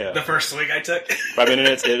out. Yeah. The first swig I took. I mean,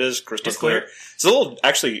 it is crystal It's clear. clear. It's a little,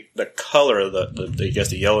 actually, the color of the I guess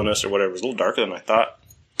the yellowness or whatever is a little darker than I thought.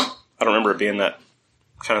 I don't remember it being that,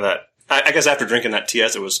 kind of that. I guess after drinking that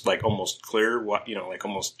TS, it was like almost clear, like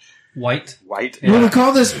almost White. white. will we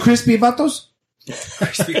call this crispy vatos?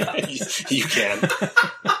 You can.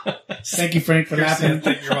 Thank you, Frank, for laughing.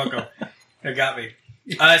 You're welcome. It got me.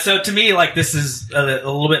 So to me, like, this is a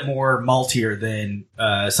little bit more maltier than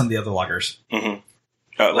some of the other lagers.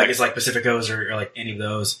 Like it's like Pacificos or like any of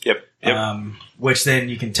those. Yep. Which then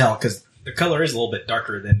you can tell because the color is a little bit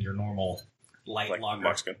darker than your normal light Like lager.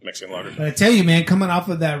 Mexican lager. But I tell you, man, coming off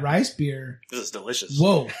of that rice beer, This is delicious.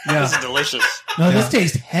 whoa. This is delicious. No, this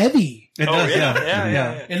tastes heavy. It Oh, does,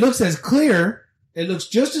 yeah. It looks as clear. It looks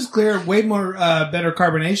just as clear, way more better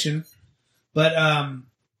carbonation. But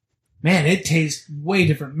man, it tastes way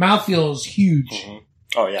different. Mouthfeel is huge. Mhm.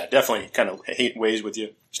 Oh yeah, definitely. Kind of weighs with you,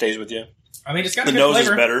 stays with you. I mean, it's got The a good nose is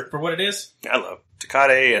flavor better. for what it is. I love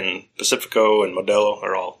Tecate and Pacifico and Modelo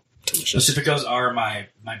are all delicious. Pacificos are my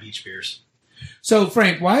beach beers. So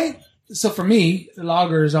Frank, why? So for me,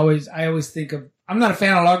 lagers I always think of. I'm not a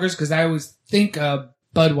fan of lagers because I always think of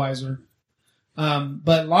Budweiser.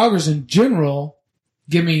 But lagers in general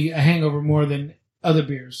give me a hangover more than other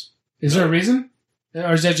beers. Is there a reason,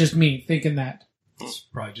 or is that just me thinking that? It's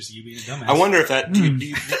probably just you being a dumbass. I wonder if that.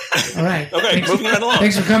 All right. Okay, moving right along.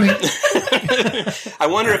 Thanks for coming. I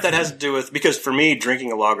wonder if that has to do with because for me,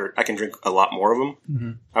 drinking a lager, I can drink a lot more of them.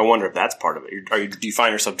 Mm-hmm. I wonder if that's part of it. Do you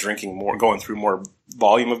find yourself drinking more, going through more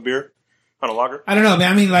volume of beer on a lager? I don't know,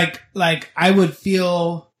 man. I mean, like I would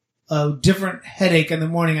feel a different headache in the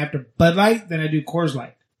morning after Bud Light than I do Coors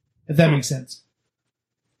Light, if that makes sense.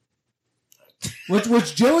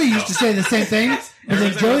 Which Joey used to say the same thing, but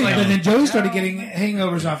then Joey started getting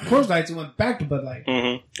hangovers off Coors Lights and went back to Bud Light.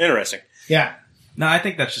 Mm-hmm. Interesting. Yeah. No, I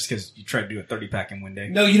think that's just because you tried to do a 30-pack in one day.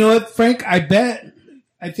 No, you know what, Frank? I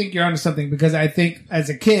think you're onto something because I think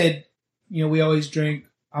as a kid, we always drink.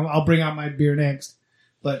 I'll bring out my beer next,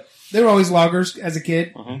 but there were always lagers as a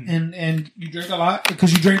kid, and you drink a lot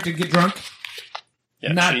because you drink to get drunk,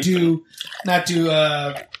 Yeah, not cheap.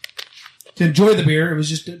 to enjoy the beer. It was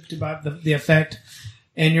just about the effect.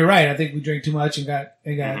 And you're right. I think we drank too much and got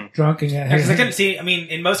drunk and got Because I couldn't see. I mean,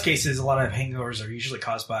 in most cases, a lot of hangovers are usually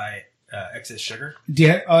caused by excess sugar. and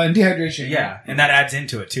dehydration. Yeah, and that adds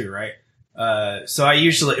into it too, right? So I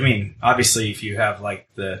usually, I mean, obviously, if you have like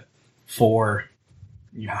the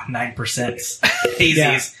 9%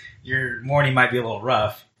 hazies, your morning might be a little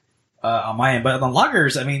rough on my end. But on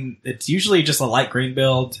lagers, I mean, it's usually just a light grain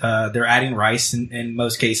build. They're adding rice in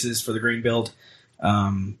most cases for the grain build.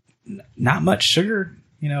 Not much sugar,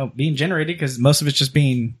 being generated because most of it's just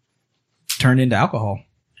being turned into alcohol.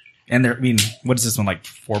 And I mean, what is this one, like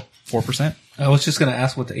 4%? I was just going to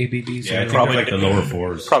ask what the ABVs Yeah, are. it's probably like the lower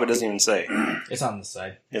fours. Probably doesn't even say. It's on the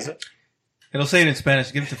side. Is it? It'll say it in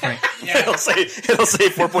Spanish. Give it to Frank. It'll say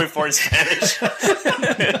 4.4 in Spanish.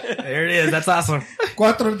 There it is. That's awesome.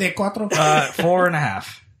 4 de 4.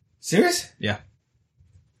 4.5. Serious? Yeah.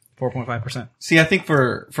 4.5%. See, I think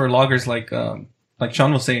for loggers like Sean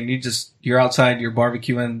was saying, you're outside, you're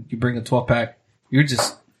barbecuing, you bring a 12-pack, you're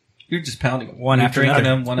just pounding them. One You're after drinking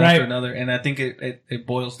another. them one Right. after another, and I think it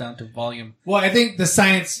boils down to volume. Well, I think the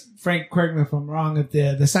science, Frank, correct me if I'm wrong, if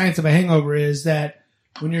the science of a hangover is that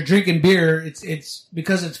when you're drinking beer, it's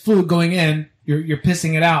because it's fluid going in, you're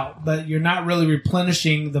pissing it out, but you're not really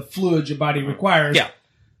replenishing the fluid your body requires. Yeah.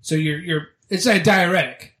 So it's a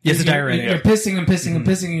diuretic. Yes, it's a diuretic. You're pissing and pissing and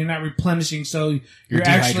pissing, and you're not replenishing. So you're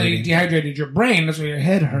actually dehydrated. Your brain, that's why your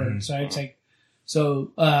head hurts. Right? It's like,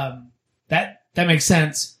 so that makes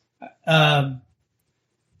sense. I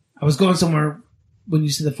was going somewhere when you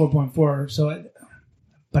said the 4.4.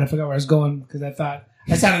 But I forgot where I was going because I thought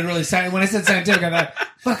I sounded really scientific. When I said scientific, I thought,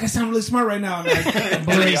 "Fuck, I sound really smart right now." I'm like, And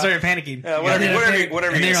then you started panicking. Whatever and you're then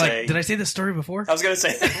you're gonna like, say. did I say this story before? I was gonna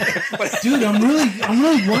say, dude, I'm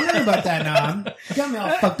really wondering about that now. You got me all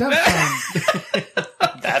fucked up.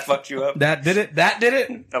 that fucked you up That did it. That did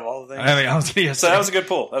it. of all the things. I mean, I was gonna So that was a good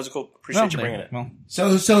pull. That was a cool. Appreciate you Well, bringing it. Well,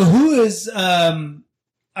 So who is all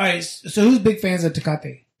right? So who's big fans of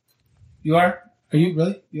Tecate? You are? Are you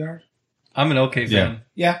really? You are? I'm an okay fan.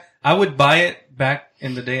 Yeah. I would buy it back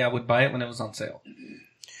in the day. I would buy it when it was on sale.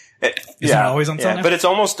 Isn't it always on sale now? But it's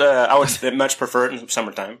almost. I would much prefer it in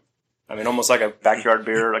summertime. I mean, almost like a backyard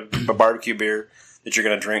beer, like a barbecue beer that you're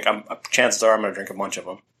going to drink. Chances are I'm going to drink a bunch of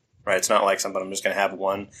them. Right? It's not like something I'm just going to have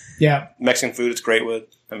one. Yeah. Mexican food, it's great with.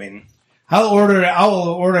 I mean, I'll order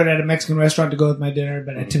it at a Mexican restaurant to go with my dinner,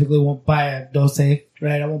 but I typically won't buy a 12,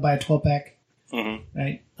 right? I won't buy a 12-pack,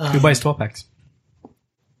 right? who buys 12 packs?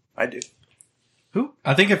 I do.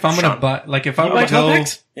 I think if I'm going to Sean. buy, like if I You were buy to go, 12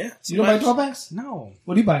 packs? Yeah. You don't buy 12-packs? No,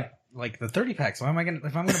 What do you buy? like the 30 packs. Why am I gonna?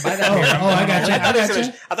 If I'm gonna buy that Oh, beer, I got you. I thought he was I gonna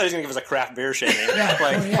got you. I thought he was gonna give us a craft beer shaming. Yeah.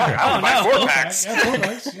 Like, Oh, yeah. fuck, I would buy 4 packs. Yeah, 4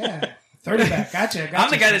 bucks. Yeah. 30-pack. Gotcha. I'm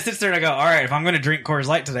the guy that sits there and I go, all right, if I'm gonna drink Coors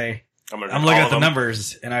Light today, I'm I'm looking at the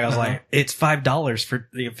numbers and I was like, it's $5 for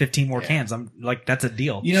 15 more cans. I'm like, that's a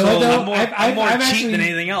deal. You know what, though? I'm more I've cheap actually- than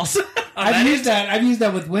anything else. I've used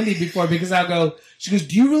that with Wendy before because I'll go, she goes,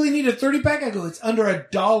 do you really need a 30-pack? I go, it's under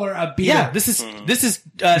 $1 a beer. Yeah, this is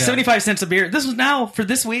 75 cents a beer. This was now for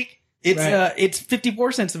this week. It's Right. it's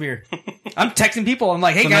 54 cents a beer. I'm texting people. I'm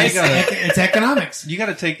like, hey So now you guys, gotta- It's economics. you got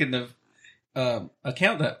to take into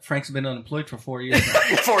account that Frank's been unemployed for 4 years.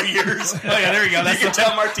 4 years. oh yeah, there we go. You That's can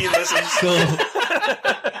tell Martine listens.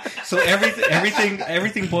 So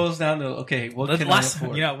everything boils down to, okay, what that's can last, I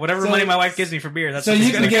afford? you know, whatever So- money my wife gives me for beer. That's So what you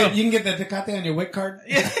she's can gonna get the Tecate on your WIC card?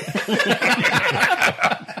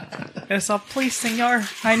 go. So please, senor,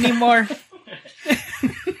 I need more.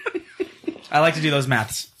 I like to do those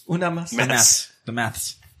maths. Una más. The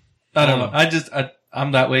maths. I don't know.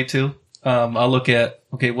 I'm that way too. I'll look at,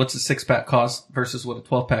 okay, what's a 6-pack cost versus what a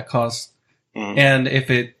 12-pack costs. Mhm. And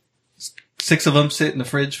if 6 of them sit in the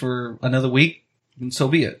fridge for another week, then so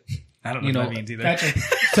be it. I don't know You what know, that means either. Gotcha.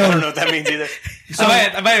 I don't know what that means either.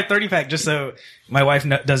 I buy a 30-pack just so my wife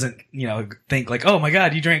doesn't, think like, oh my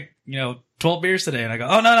God, you drank, 12 beers today. And I go,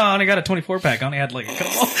 oh no, I only got a 24-pack. I only had like a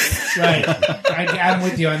couple. Right. I'm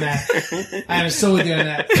with you on that. I am so with you on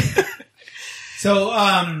that. So,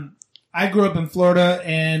 I grew up in Florida,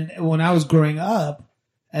 and when I was growing up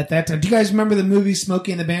at that time, do you guys remember the movie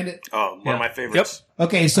Smokey and the Bandit? Oh, one of my favorites.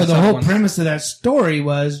 Okay, so I the saw whole one. premise of that story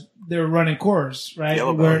was they were running Coors, right?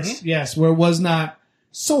 Yellow where Bells. where it was not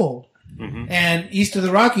sold. And east of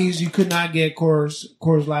the Rockies, you could not get Coors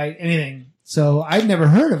Light, anything. So I'd never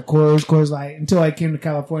heard of Coors Light until I came to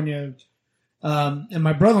California. And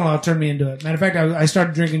my brother-in-law turned me into it. Matter of fact, I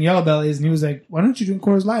started drinking Yellow Bellies, and he was like, "Why don't you drink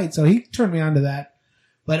Coors Light?" So he turned me on to that.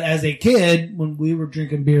 But as a kid, when we were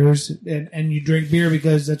drinking beers, and you drink beer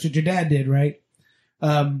because that's what your dad did, right?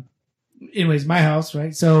 Anyways, my house,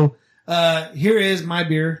 right? So here is my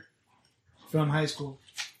beer from high school.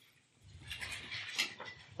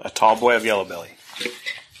 A tall boy of Yellow Belly.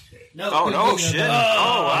 Oh, no, shit. Oh,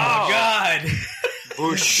 wow. God.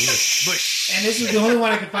 Bush. And this is the only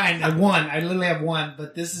one I could find. I literally have one,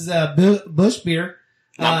 but this is a Bush beer.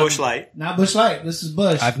 Not Bush Light. Not Bush Light. This is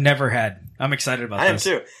Bush. I've never had. I'm excited about I am this.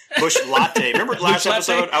 too. Bush Latte. Remember last Latte?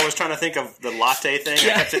 episode? I was trying to think of the latte thing.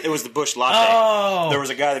 Yeah. It was the Bush Latte. Oh. There was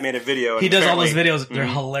a guy that made a video. And He does all those apparently- videos. They're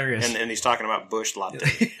hilarious. And he's talking about Bush Latte.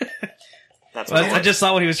 That's what I just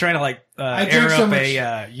saw when he was trying to drink air so up much-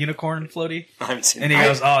 a unicorn floaty, I haven't seen and he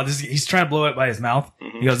goes, "Oh, he's trying to blow it by his mouth."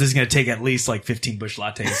 He goes, "This is going to take at least like 15 Bush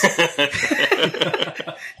lattes."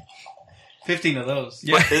 15 of those.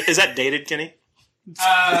 Yeah. Is that dated, Kenny?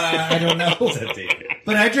 I don't know.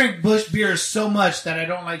 But I drink Bush beer so much that I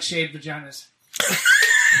don't like shaved vaginas.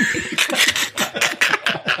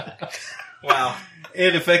 Wow.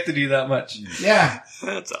 It affected you that much. Yeah.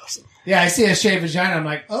 That's awesome. Yeah, I see a shaved vagina. I'm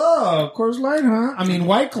like, oh, Coors Light, huh? I mean,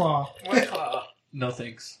 White Claw. No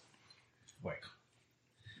thanks.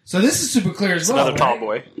 So this is super clear as well. Another tall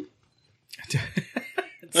right? boy.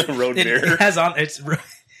 Road It beer. has on it's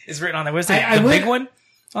written on there. What's it? I The went- big one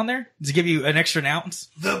on there? Does it give you an extra ounce?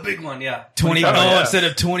 The big one, yeah. 20. Oh, yeah. Instead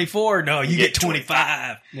of 24, no, you get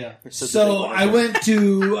 25. Yeah. So I went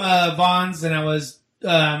to Vaughn's and I was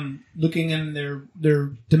looking in their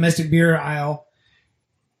domestic beer aisle.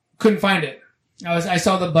 Couldn't find it. I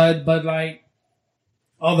saw the Bud Light,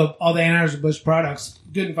 all the Anheuser-Busch products.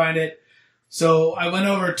 Didn't find it. So I went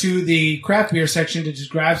over to the craft beer section to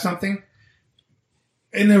just grab something.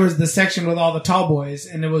 And there was the section with all the tall boys,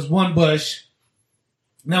 and there was one Bush.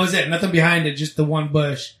 And that was it. Nothing behind it, just the one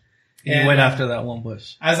Bush. You And, went after that one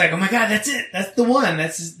Bush. I was like, oh my God, that's it. That's the one.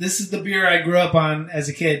 This is the beer I grew up on as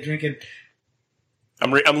a kid drinking.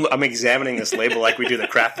 I'm examining this label like we do the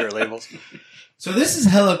craft beer labels. So this is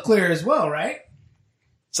hella clear as well, right?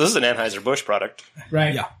 So this is an Anheuser-Busch product.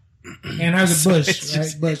 Right. Yeah. Anheuser-Busch, it's right?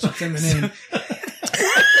 just- Busch, it's in the name.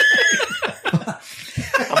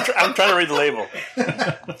 I'm trying to read the label.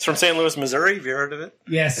 It's from St. Louis, Missouri. Have you heard of it?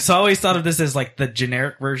 Yes. So I always thought of this as like the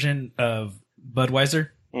generic version of Budweiser.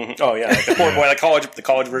 Mm-hmm. Oh yeah, like the poor boy, the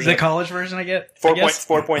college version. The college version, I guess.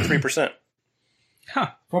 4.3%. Huh.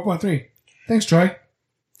 4.3. Thanks, Troy.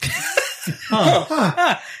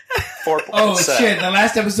 Huh. 4. Oh shit! The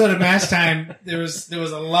last episode of Mash Time, there was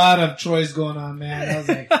a lot of Troys going on, man. I was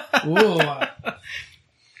like, ooh.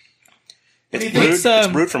 It's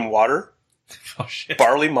brewed from water, Oh shit.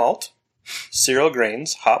 barley malt, cereal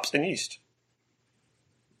grains, hops, and yeast.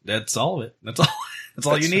 That's all of it. That's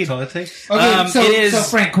all you need. That's all it takes. Okay, so it is-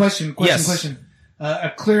 Frank, question. Yes.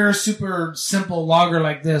 A clear, super simple lager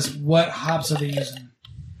like this, what hops are they using?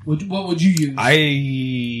 What would you use?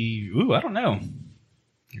 I don't know.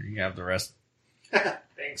 Here you have the rest.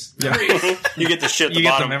 Thanks. Yeah. You get the shit at You the get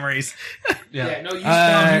bottom. the memories. Yeah, no, use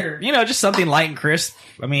down here. Just something light and crisp.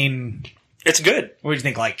 I mean, It's good. what do you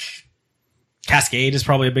think? Like Cascade is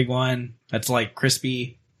probably a big one. That's like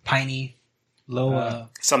crispy, piney. Low,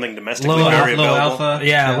 Something domestically low, very low available. alpha.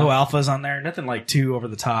 Yeah, low alpha's on there. Nothing like too over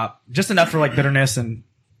the top. Just enough for like bitterness and.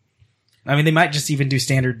 I mean, they might just even do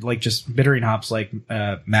standard like just bittering hops like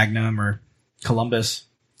Magnum or Columbus.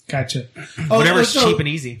 Gotcha. Whatever's so- cheap and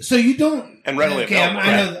easy. So you don't And readily okay, available,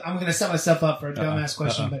 I know I'm going to set myself up for a dumbass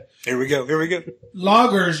question, but Here we go.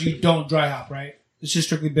 lagers you don't dry hop, right? It's just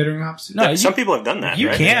strictly bittering hops. No, Some people have done that. you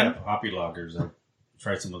right? can. Yeah, hoppy loggers. I've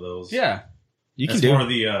tried some of those. Yeah, you can That's do more it. of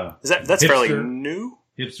the That's fairly Hipster. new.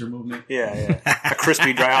 hipster movement. Yeah. A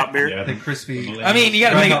crispy dry hop beer. Yeah, The crispy. I mean, you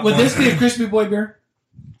gotta Dry make. hop. Would this be a crispy boy beer?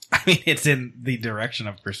 I mean, it's in the direction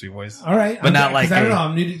of Crispy Boys. All right, But not like I don't a- know.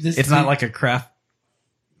 I'm new to this. It's not like a craft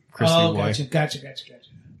Crispy Oh, Boy. gotcha.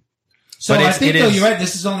 So But I it's- think it though is- you're right.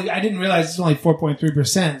 This is only. I didn't realize it's only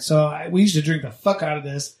 4.3%. So we used to drink the fuck out of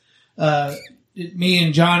this. Me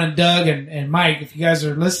and John and Doug and Mike. If you guys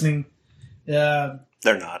are listening, They're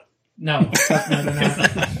not. no, fuck no, they're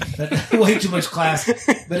not. But way too much class.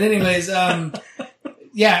 But anyways,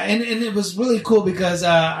 yeah, and it was really cool because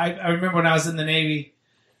I remember when I was in the Navy,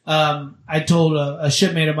 I told a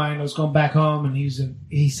shipmate of mine I was going back home, and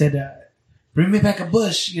he said, "Bring me back a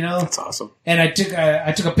Bush," you know. That's awesome. And I took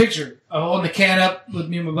a picture of holding the can up with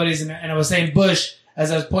me and my buddies, and I was saying Bush as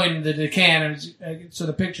I was pointing to the can, and so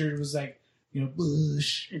the picture was like,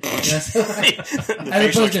 Bush. The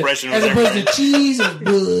facial expression was as opposed there. to cheese or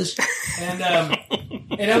Bush. And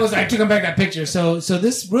I took him back that picture. So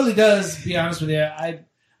this really does, to be honest with you, I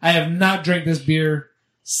have not drank this beer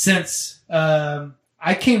since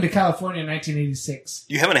I came to California in 1986.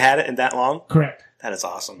 You haven't had it in that long? Correct. That is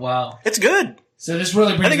awesome. Wow. It's good. So this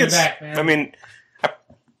really I brings think me it's. back, man. I mean, I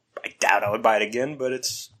doubt I would buy it again, but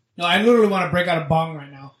it's. No, I literally want to break out a bong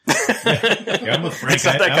right now. Yeah, I'm with Frank. It's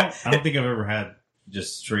not that I don't think I've ever had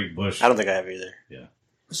just straight Bush. I don't think I have either.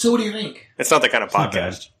 So what do you think? It's not that kind of not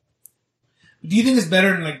bad. podcast. Do you think it's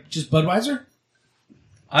better than like just Budweiser?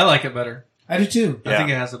 I like it better. I do too. I Yeah. think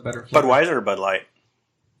it has a better flavor. Budweiser or Bud Light?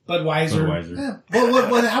 Budweiser. Budweiser. Yeah. Well, how I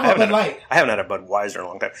about haven't Bud had Light? I haven't had a Budweiser in a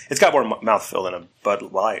long time. It's got more mouthfeel than a Bud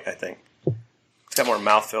Light, I think. It's got more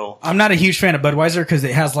mouthfeel. I'm not a huge fan of Budweiser because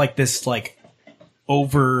it has like this like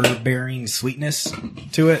overbearing sweetness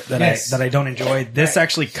to it that Yes. I don't enjoy. This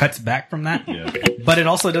actually cuts back from that, Yeah. but it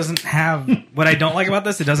also doesn't have what I don't like about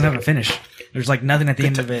this. It doesn't have a finish. There's like nothing at the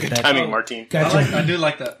end of it. That, I mean, Martine. Gotcha. I do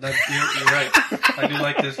like that. You're right. I do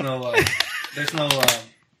like there's no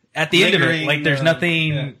at the end of it, lingering, like there's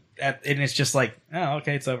nothing. and it's just like, oh,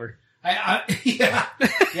 okay, it's over. I'm with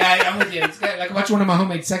you. It's like watch one of my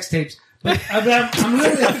homemade sex tapes. But I'm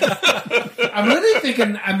really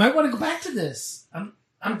thinking I might want to go back to this.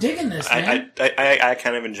 I'm digging this, man. I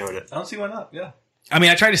kind of enjoyed it. I don't see why not. Yeah. I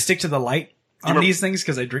mean, I try to stick to the light on these things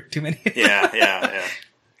because I drink too many. Yeah.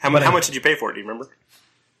 How much did you pay for it? Do you remember?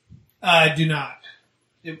 I do not.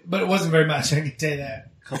 But it wasn't very much. I can tell you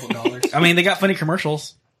that. A couple dollars. I mean, they got funny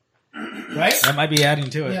commercials. Right? That might be adding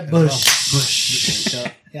to it. Yeah, as Bush. well.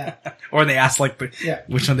 Yeah. Or they ask like Yeah.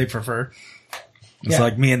 which one they prefer. It's Yeah.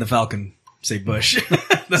 like me and the Falcon say Bush.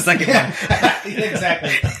 The second one.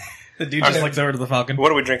 Exactly. The dude just looks over to the Falcon.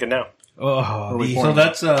 What are we drinking now? Oh,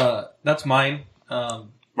 So that's mine.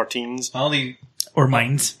 Martins. or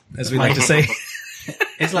mines, as we like to say.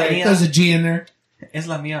 It's la mía. There's a G in there. It's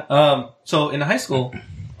la mía. So in high school,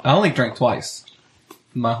 I only drank twice.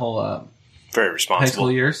 My whole Very high responsible.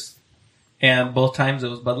 school years, and both times it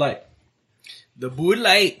was Bud Light. The Bud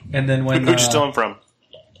Light. And then when Who'd you steal them from?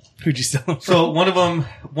 Who'd you steal? so one of them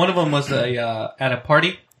was at a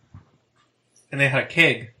party, and they had a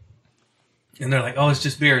keg, and they're like, "Oh, it's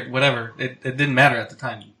just beer, whatever." It didn't matter at the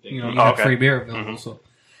time. You had okay. free beer available, so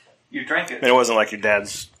you drank it. And it wasn't like your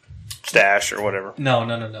dad's stash or whatever. No.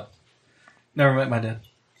 Never met my dad.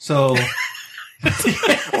 So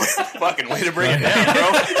Fucking way to bring it down,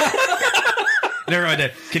 bro. Never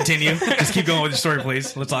mind. Continue. Just keep going with your story,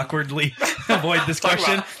 please. Let's awkwardly avoid this Talk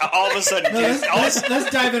question. about- all of a sudden, Let's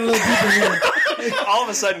dive in a little deeper here. all of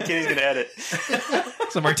a sudden, Kenny's gonna edit.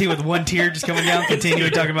 So Martine with one tear just coming down,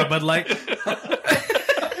 continuing talking about Bud Light.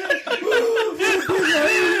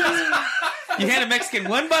 You hand a Mexican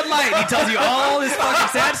one Bud Light, and he tells you all his fucking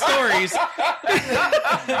sad stories.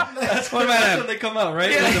 What about that's him? when they come out,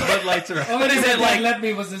 right? When the Bud Lights are. What is it like? Left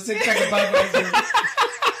me was a 6-second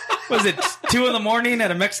Budweiser. Was it 2 a.m.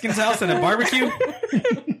 at a Mexican's house at a barbecue?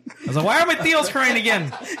 I was like, why are my Theos crying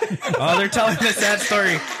again? Oh, they're telling a sad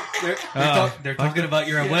story. They're talking about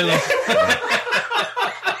your abuelo.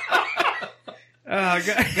 Oh,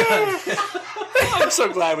 God. I'm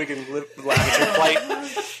so glad we can laugh at your plight.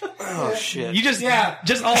 Oh shit! You just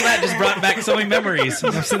all that just brought back so many memories.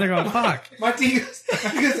 I'm sitting there going, fuck. Because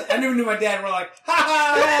I never knew my dad. And we're like, ha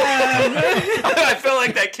ha. I feel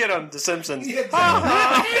like that kid on The Simpsons. Yeah.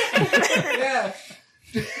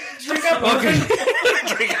 Drink up,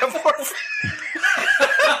 Drink up more.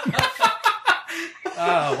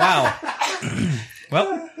 Oh, wow.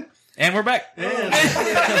 Well, and we're back.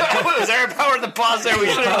 Was there a power of the pause there? We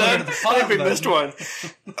should have done. I think we missed one.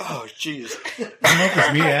 Oh, jeez. I don't know if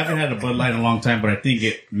it's me. I haven't had a Bud Light in a long time, but I think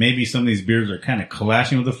maybe some of these beers are kind of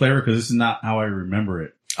clashing with the flavor because this is not how I remember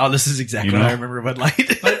it. Oh, this is exactly what I remember Bud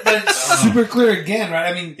Light. But it's super clear again, right?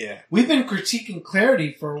 I mean, Yeah. we've been critiquing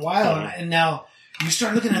Clarity for a while, and now you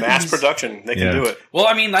start looking at Mass these, production. They can do it. Well,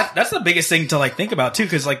 I mean, that's the biggest thing to like think about too,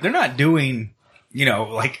 because like they're not doing,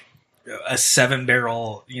 like a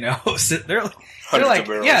 7-barrel, they're Hundreds like, of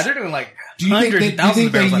barrels. yeah, they're doing like Do you hundreds think and thousands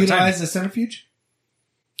of they barrels at a time. utilize the centrifuge?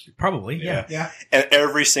 Probably, yeah. Yeah. And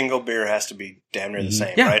every single beer has to be damn near the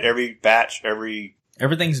same, Yeah. right? Every batch,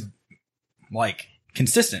 Everything's like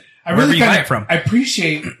consistent. I wherever really you buy kind it from. I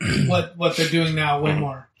appreciate what they're doing now way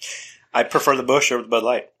more. I prefer the Busch over the Bud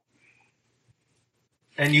Light.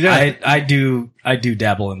 And you got I do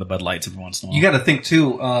dabble in the Bud Lights every once in a while. you got to think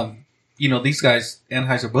too. These guys,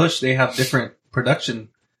 Anheuser-Busch, they have different production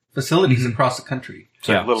facilities across the country.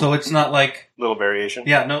 Yeah. So it's not like, Little variation.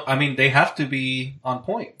 they have to be on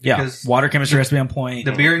point. Yeah, Because water chemistry has to be on point.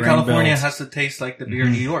 the beer in grain California belts. has to taste like the beer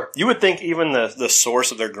in New York. You would think even the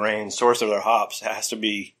source of their grain, source of their hops has to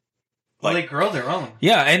be. Well, Like- they grow their own.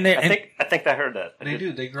 Yeah, and they I think I heard that. They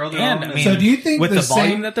do. They grow their And, own. I mean, So do you think with the the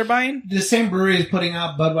volume same that they're buying. the same brewery is putting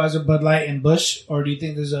out Budweiser, Bud Light, and Busch, or do you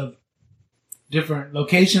think there's a different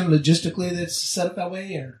location logistically that's set up that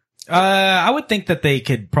way? Or I would think that they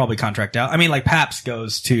could probably contract out. I mean, like Pabst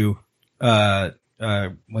goes to,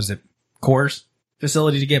 was it Coors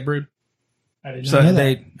facility to get brewed? I didn't So know that.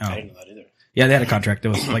 they, I didn't know that either. yeah, they had a contract. It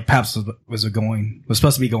was like Pabst was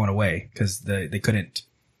supposed to be going away because they couldn't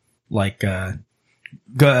like,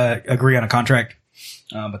 agree on a contract.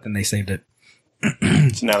 But then they saved it.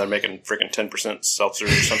 So now they're making freaking 10% seltzer or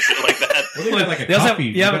some shit like that. Well, they have like a They also have- coffee.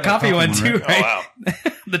 you have a coffee one too, Oh, right? wow.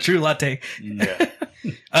 The true latte. Yeah.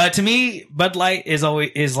 To me, Bud Light is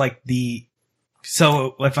like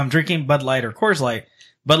so if I'm drinking Bud Light or Coors Light,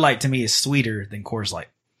 Bud Light to me is sweeter than Coors Light.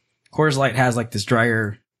 Coors Light has like this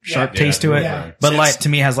drier, sharp taste to it. Yeah. Bud So Light it's- to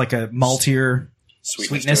me has like a maltier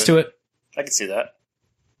sweetness to it. I can see that.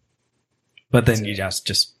 But then you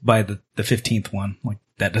just buy the 15th one. Like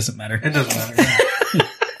that doesn't matter. It doesn't matter.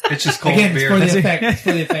 It's just cold Again, beer. it's for the effect. It's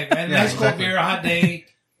for the effect. Right? Yeah, Nice cold exactly. beer, a hot day,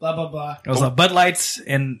 blah, blah, blah. It was Bud Lights,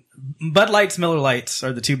 Miller Lights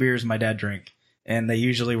are the two beers my dad drank. And they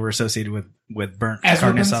usually were associated with burnt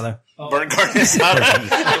carne asada. Oh. Burnt carne asada.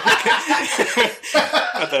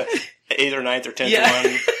 At the 8th or 9th or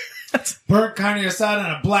 10th one. Burnt carne asada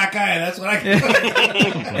and a black eye. That's what I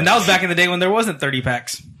And that was back in the day when there wasn't 30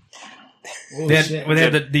 packs. They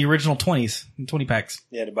had the original 20s, 20 packs.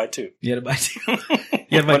 You had to buy two. You had to buy two.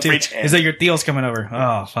 You had to buy One two. for each hand. Is that your Theo's coming over?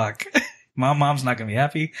 Oh, fuck. Mom's not going to be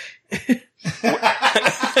happy.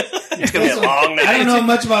 It's going to be a long night. I don't know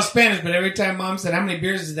much about Spanish, but every time Mom said, "How many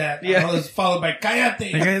beers is that?" Yeah. I was followed by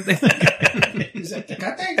 "Cállate." Is that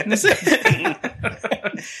Tecate?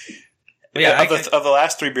 Yeah, of the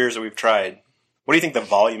last 3 beers that we've tried, what do you think the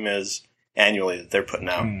volume is annually that they're putting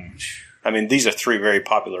out? I mean, these are 3 very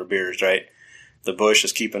popular beers, right? The Busch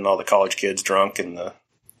is keeping all the college kids drunk, and the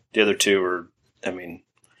other 2 are, I mean,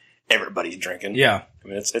 everybody's drinking. yeah. I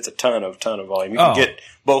mean, it's a ton of volume. You can get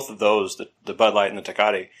both of those, the Bud Light and the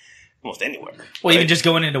Tecate, almost anywhere. Well, right? even just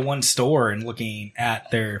going into one store and looking at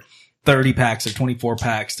their 30 packs or 24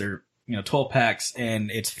 packs, their 12 packs, and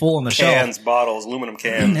it's full on the cans, shelf. bottles, aluminum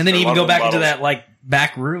cans. And then you even go back into bottles, that like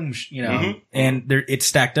back room, and it's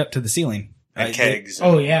stacked up to the ceiling. and kegs.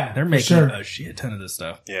 Oh yeah, They're for making sure. a shit ton of this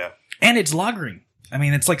stuff. Yeah. And it's lagering. I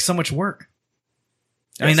mean, it's like so much work.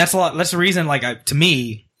 I mean, that's a lot. That's the reason, to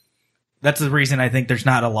me, that's the reason I think there's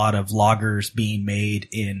not a lot of lagers being made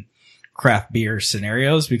in craft beer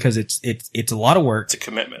scenarios, because it's a lot of work. It's a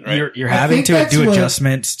commitment, right? You're I having think to that's do what-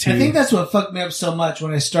 adjustments to. I think that's what fucked me up so much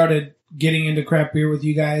when I started getting into craft beer with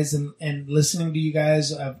you guys and listening to you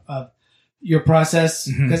guys of your process.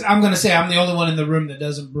 Mhm. Because I'm going to say I'm the only one in the room that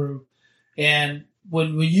doesn't brew. And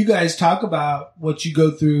when you guys talk about what you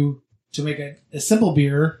go through to make a simple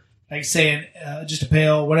beer, like saying just a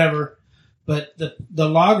pale, whatever, but the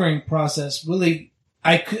lagering process really,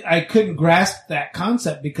 I couldn't grasp that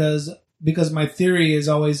concept because my theory is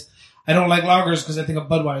always, I don't like lagers because I think of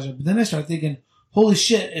Budweiser. But then I start thinking, holy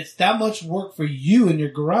shit, it's that much work for you in your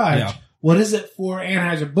garage. Yeah. What is it for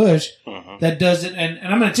Anheuser-Busch Mhm. that does it? And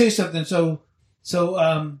I'm going to tell you something. So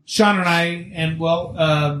Sean and I, and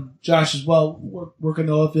Josh as well, work in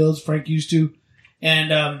the oil fields. Frank used to.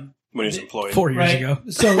 And, When he's employed. 4 years right. ago.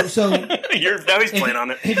 So Now he's playing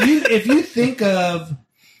on it. if you think of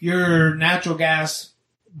your natural gas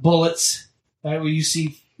bullets, right, where you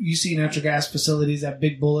see natural gas facilities that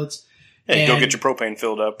big bullets. Hey, go and get your propane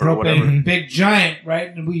filled up or propane, whatever. big giant,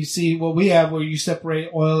 right? And we see what we have where you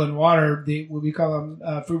separate oil and water. What we call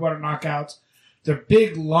them free water knockouts. They're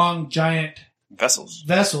big, long, giant vessels.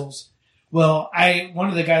 Well, one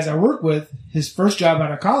of the guys I work with, his first job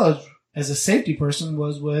out of college as a safety person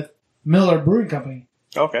was with Miller Brewing Company.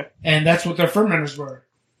 Okay. And that's what their fermenters were.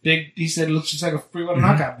 Big, he said, it looks just like a free water Mm-hmm.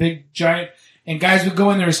 knockout. Big, giant. And guys would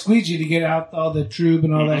go in there and squeegee to get out all the trube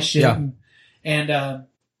and all that shit. Yeah. And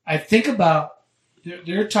I think about,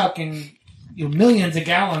 they're talking millions of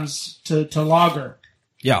gallons to lager.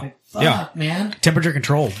 Yeah. Like, fuck, Yeah. man. Temperature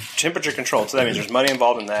control. Temperature controlled. So that means there's money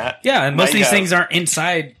involved in that. Yeah. And Now most of you these have- things aren't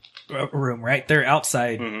inside a room, right? They're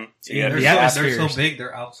outside. Mhm. So, Yeah, yeah, the They're atmospheres. so big,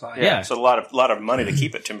 they're outside. Yeah. so a lot of money to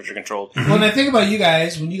keep it temperature controlled. When I think about you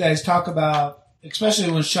guys, when you guys talk about,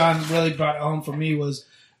 especially when Sean really brought it home for me was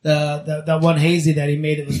the one hazy that he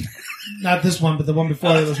made. It was not this one, but the one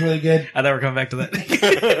before it was really good. I thought we were coming back to that. But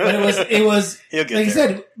it was He'll get like you there.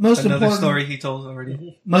 said, most Another important, story he told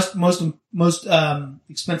already. most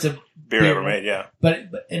expensive Beer ever made, yeah. But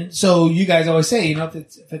and so you guys always say,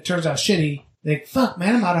 if it turns out shitty, like fuck,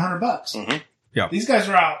 man, I'm out $100. Mhm. Yeah. These guys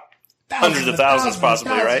are out Hundreds of thousands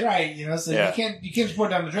possibly, right? Right. So Yeah. you can't support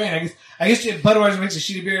down the drain. I guess if Budweiser makes a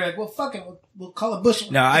shitty beer, like, well, fuck it, we'll call it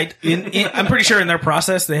Busch. No, I'm pretty sure in their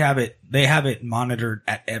process they have it monitored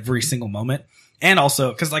at every single moment, and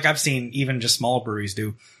also because like I've seen even just small breweries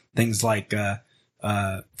do things like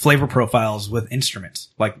flavor profiles with instruments,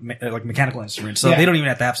 like mechanical instruments, so Yeah. they don't even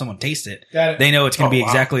have to have someone taste it. Got it. They know it's going to Oh, be wow.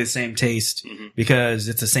 exactly the same taste Mhm. because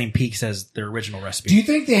it's the same peaks as their original recipe. Do you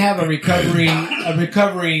think they have a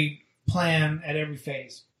recovery plan at every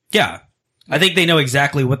phase? Yeah, I think they know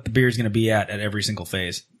exactly what the beer is going to be at every single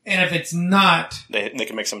phase. And if it's not, They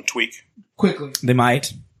can make some tweak. quickly. They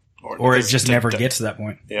might, or it just never to- gets to that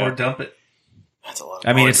point. Yeah. Or dump it. That's a lot.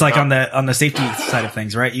 I mean, Or it's like not. on the safety side of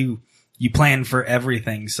things, right? You plan for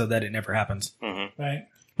everything so that it never happens, Right.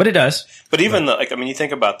 but it does. But even you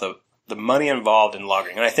think about the money involved in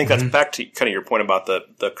lagering, and I think that's back to kind of your point about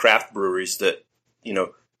the craft breweries that,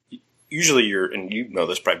 usually and you know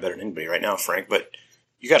this probably better than anybody right now, Frank, but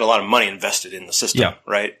you got a lot of money invested in the system, Yeah.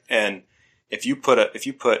 right? And if you put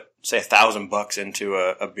say $1,000 into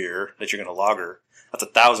a beer that you're going to lager, that's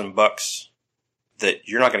 $1,000 that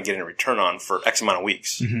you're not going to get any return on for X amount of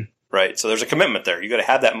weeks. Right? So there's a commitment there. You got to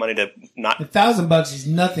have that money to not. $1,000 is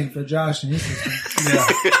nothing for Josh and his system.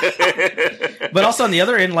 But also on the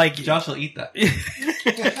other end, like Josh will eat that.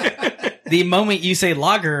 the moment you say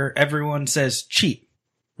lager, everyone says cheap,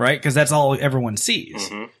 right? Because that's all everyone sees.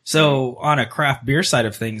 So on a craft beer side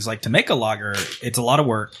of things, like to make a lager, it's a lot of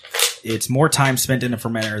work. It's more time spent in a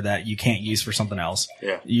fermenter that you can't use for something else.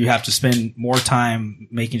 Yeah. You have to spend more time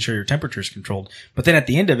making sure your temperature is controlled. But then at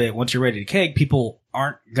the end of it, once you're ready to keg, people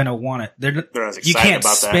aren't going to want it. They're not excited you can't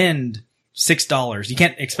about spend $6. You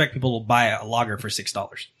can't expect people to buy a lager for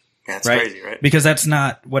 $6. That's right? crazy, right? Because that's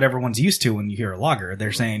not what everyone's used to when you hear a lager.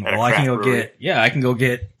 They're saying, At a well, I can craft go brewery. I can go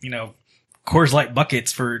get, Coors Light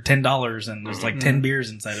buckets for $10 and there's like 10 beers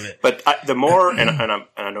inside of it. But the more, and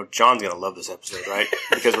I know John's going to love this episode, right?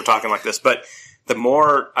 Because we're talking like this, but the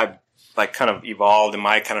more I've like kind of evolved in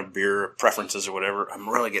my kind of beer preferences or whatever, I'm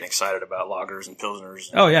really getting excited about lagers and pilsners.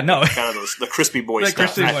 Oh yeah, no. Kind of the crispy boy The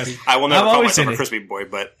stuff. crispy boys. I will never I've call always myself seen a it. crispy boy,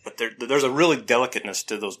 but there's a really delicateness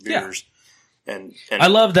to those beers. And I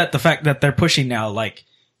love that the fact that they're pushing now, like,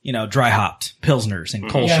 dry hopped pilsners and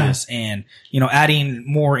kolsches and, adding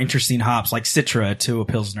more interesting hops like Citra to a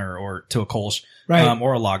pilsner or to a kolsch, Right.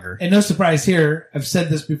 or a lager And no surprise here, I've said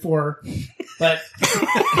this before, but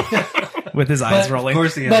with his eyes But- rolling. Of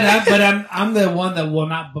course, he but has. I'm the one that will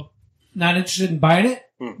not interested in buying it,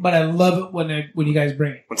 but I love it when you guys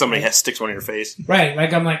bring it. when somebody sticks one in your face. Right,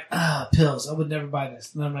 like I'm like, pills, I would never buy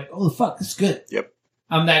this, and I'm like, oh fuck, this is good. Yep.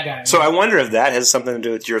 I'm that guy. So I wonder if that has something to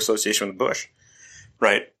do with your association with the Bush,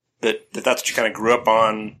 right? That's what you kind of grew up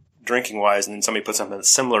on drinking wise, and then somebody put something that's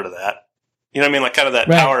similar to that. You know what I mean? Like kind of that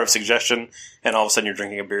Right. power of suggestion, and all of a sudden you're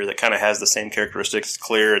drinking a beer that kind of has the same characteristics. It's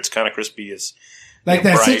clear, it's kind of crispy, it's like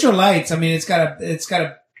that bright. Citra Lights, I mean, it's got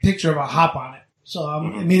a picture of a hop on it. So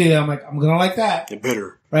immediately I'm like, I'm gonna like that, and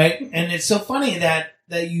bitter. right? And it's so funny that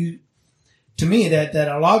you, to me, that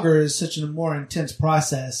a lager is such a more intense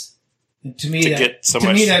process. And to me, To get so to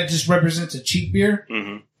much- me that just represents a cheap beer.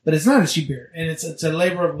 Mm-hmm. But it's not a cheap beer, and it's a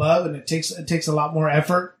labor of love, and it takes a lot more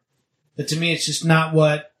effort. But to me, it's just not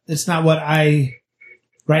what I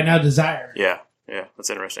right now desire. Yeah, that's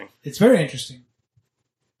interesting. It's very interesting.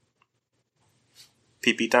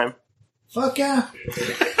 PP time. Fuck yeah!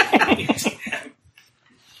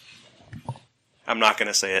 I'm not going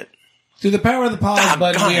to say it. Through the power of the pause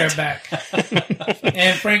button, we Doggone are it. back.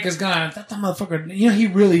 And Frank is gone. That motherfucker, he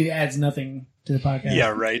really adds nothing to the podcast. Yeah,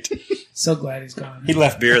 right. So glad he's gone. He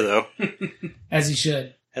left beer though, As he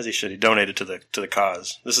should. as he should. He donated to the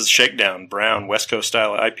cause. This is Shakedown Brown West Coast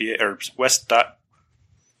style IPA or West dot.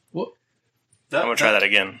 I'm gonna try that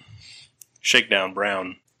again. Shakedown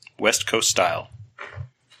Brown West Coast style.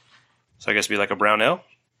 So I guess it'd be like a brown ale,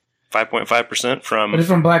 5.5% But from it's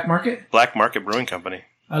from Black Market. Black Market Brewing Company.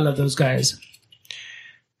 I love those guys.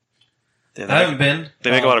 They I haven't been.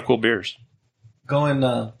 make a lot of cool beers.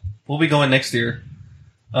 We'll be going next year.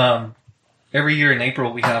 Every year in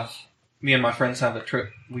April, me and my friends have a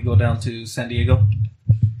trip. We go down to San Diego,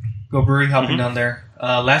 go brewery hopping down there.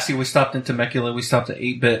 Last year we stopped in Temecula. We stopped at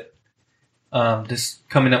 8-Bit. This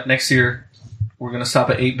coming up next year, we're going to stop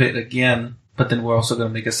at 8-Bit again, but then we're also going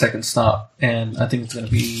to make a second stop, and I think it's going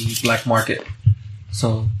to be Black Market.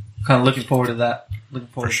 So kind of looking forward to that. Looking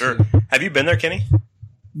forward For sure. to Have you been there, Kenny?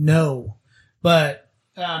 No, but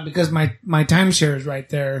because my timeshare is right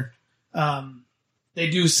there, they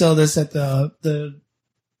do sell this at the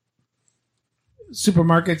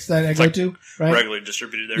supermarkets that I go like to. Right? Regularly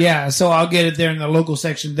distributed there. Yeah, so I'll get it there in the local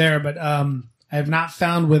section there, but I have not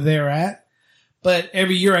found where they're at. But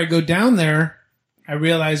every year I go down there, I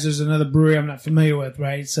realize there's another brewery I'm not familiar with,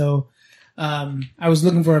 right? So I was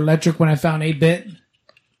looking for electric when I found 8-Bit.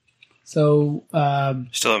 So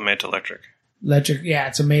Still haven't made it to electric. electric, yeah,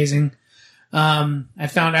 it's amazing. I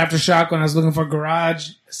found Aftershock when I was looking for Garage.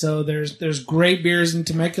 So there's great beers in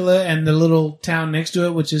Temecula and the little town next to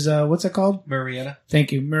it, which is what's it called? Marietta.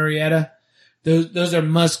 Thank you, Murrieta. Those are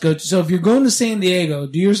must go to. So if you're going to San Diego,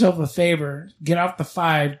 do yourself a favor. Get off the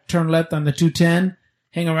 5, turn left on the 210,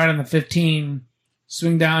 hang around on the 15,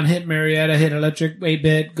 swing down, hit Marietta, hit Electric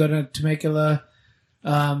 8-Bit, go to Temecula,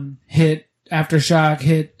 hit Aftershock,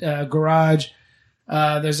 hit Garage.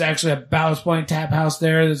 There's actually a Ballast Point tap house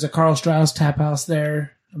there. There's a Carl Strauss tap house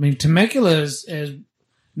there. I mean, Temecula is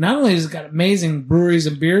not only has it got amazing breweries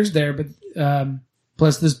and beers there, but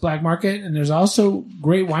plus this Black Market, and there's also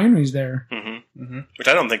great wineries there. Which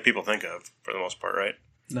I don't think people think of for the most part, right?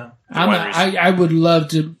 No. I would love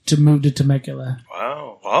to move to Temecula.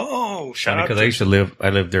 Wow. Oh, shout out Because to I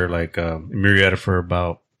lived there like in Murrieta for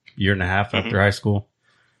about a year and a half after high school.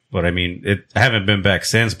 But I mean, I haven't been back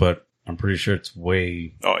since, but I'm pretty sure it's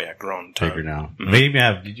way Oh yeah, grown. Ton. bigger now. They even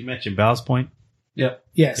have. Did you mention Ballast Point? Yep.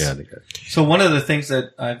 Yes. Yeah, they got. So one of the things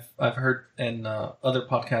that I've heard in other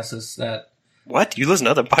podcasts is that What? You listen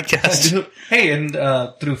to other podcasts? hey, and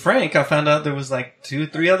through Frank, I found out there was like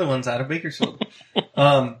 2-3 other ones out of Bakersfield.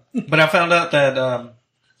 But I found out that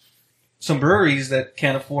some breweries that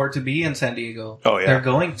can't afford to be in San Diego, Oh, yeah. they're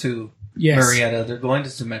going to Yes. Murrieta, they're going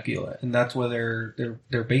to Temecula, and that's where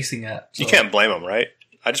they're basing at. So. You can't blame them, right?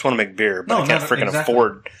 I just want to make beer, but No, I can't not freaking exactly.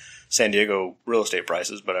 afford San Diego real estate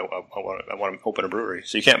prices. But I want to open a brewery,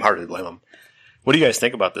 so you can't hardly blame them. What do you guys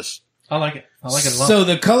think about this? I like it. I like it a lot. So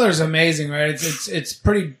the color's amazing, right? It's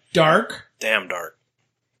pretty dark. Damn dark.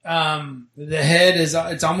 The head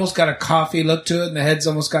it's almost got a coffee look to it, and the head's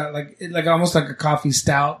almost got like almost like a coffee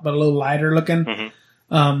stout, but a little lighter looking.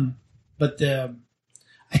 Mm-hmm. But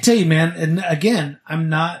I tell you, man, and again,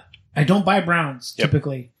 I don't buy browns Yep.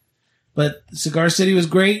 typically, but Cigar City was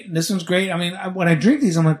great, and this one's great. I mean, when I drink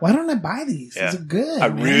these, I'm like, why don't I buy these? Yeah. These are good. I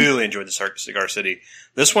man. really enjoyed the Cigar City.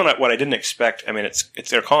 This one, what I didn't expect. I mean, it's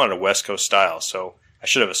they're calling it a West Coast style, so I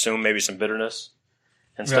should have assumed maybe some bitterness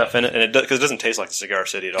and stuff in it, and because it doesn't taste like the Cigar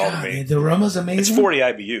City at all God, to me. the aroma's amazing. It's 40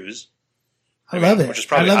 IBUs, I love it. which is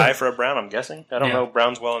probably I love high it. for a brown. I'm guessing. I don't Yeah. know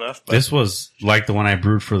browns well enough. But This was like the one I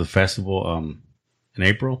brewed for the festival in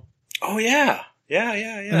April. oh yeah, yeah.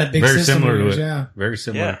 And a big Very system similar to yours, it. yeah. Very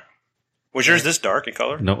similar. Yeah. Was yours this dark in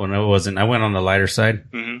color? No, it wasn't. I went on the lighter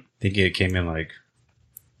side. Mm-hmm. I think it came in like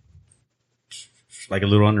a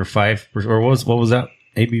little under 5%, or what was that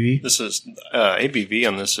ABV? This is ABV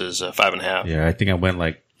on this is 5.5. Yeah, I think I went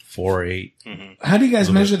like 4 or 8. How do you guys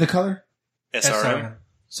measure the color? SRM.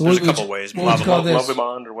 So There's what a couple would you- ways. What would you call this? Lobby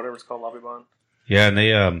Bond or whatever it's called, Lobby Bond. Yeah, and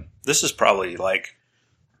they This is probably like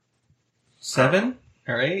 7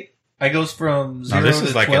 or 8. I goes from 0 no, this to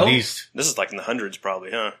is like 12. at least this is like in the hundreds,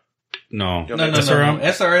 probably, huh? no. No, No.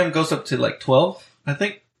 SRM goes up to like 12, I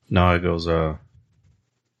think. No, it goes I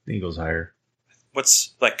think it goes higher.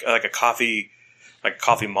 What's like a coffee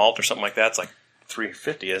malt or something like that? It's like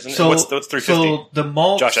 350, isn't it? So What's 350? So the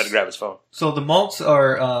malts. Josh had to grab his phone. So the malts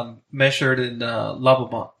are measured in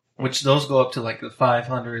Lababont, which those go up to like the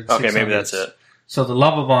 500. Okay, maybe 600s. that's it. So the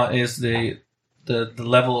Lababont is the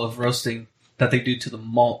level of roasting that they do to the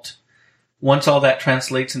malt. Once all that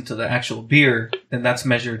translates into the actual beer, then that's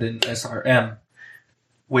measured in SRM,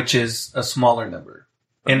 which is a smaller number.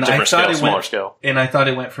 And Different scale, smaller went, scale. and I thought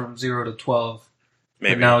it went from 0 to 12.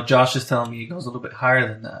 Maybe But now Josh is telling me it goes a little bit higher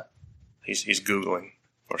than that. he's googling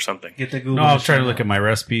or something. Get the Google. No, I was trying to machine look at my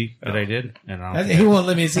recipe that I did, and I don't He won't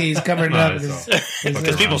let me see. He's covering it No, up. it's with all- his-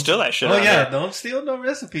 Because people steal that shit. Oh on yeah, there. don't steal no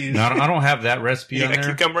recipes. No, I don't have that recipe You on got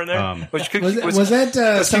there. cucumber in there? Was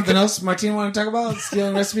that something else Martin wanted to talk about?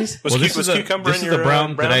 Stealing recipes? Was this is cucumber this in is the your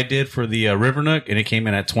brown that I did for the River Nook, and it came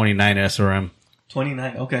in at 29 SRM,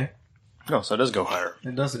 29. Okay, No, so it does go higher.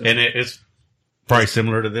 it does it. and it's probably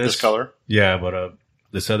similar to this. This color? Yeah, but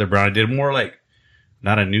this other brown I did more like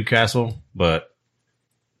not a Newcastle, but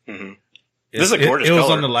Mm-hmm. This is a gorgeous It was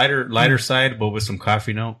color. on the lighter side, but with some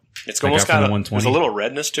coffee note. It's I almost got from got the a, 120. there's a little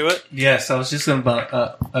redness to it Yes, I was just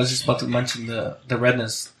about to mention the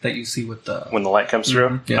redness that you see with the. when the light comes through.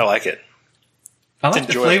 Mhm, yeah. I like it. I it's like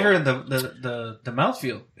the enjoyable. flavor and the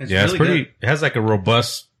mouthfeel. It's Yeah, really it's pretty. good. It has like a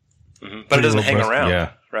robust, But it pretty doesn't hang robust- around.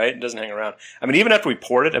 Yeah, Right? It doesn't hang around. I mean, even after we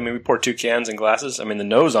poured it, we poured 2 cans in glasses. I mean, the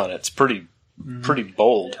nose on it's pretty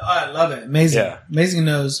bold. Oh, I love it. Amazing. Yeah. Amazing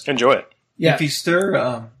nose. Enjoy it. Yeah. If you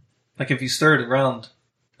stir, if you stir it around,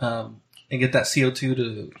 and get that CO2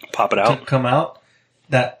 to Pop it out. come out,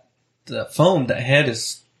 that the foam, that head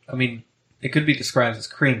is. I mean, it could be described as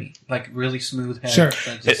creamy, like really smooth head. Sure.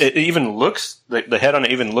 that just- It even looks the head on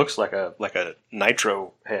it even looks like a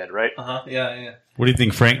nitro head, right? Uh-huh. Yeah. What do you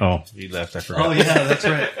think, Frank? Oh, he left. I forgot. Oh yeah, that's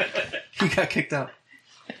right. He got kicked out.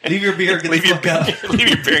 Leave your beer. Get leave the your fuck out. leave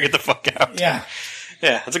your beer and get the fuck out. Yeah.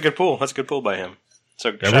 Yeah, that's a good pull. That's a good pull by him. So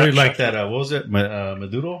I really like that. What was it?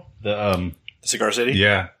 Maduro? The Cigar City.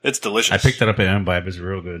 yeah, It's delicious. I picked that up at Imbibe. It's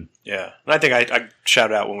real good. Yeah, and I think I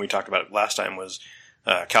shouted out when we talked about it last time was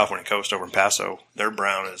California Coast over in Paso. Their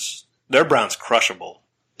brown's crushable.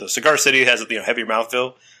 The Cigar City has heavier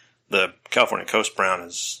mouthfeel. The California Coast brown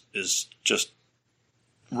is just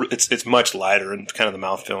it's much lighter and kind of the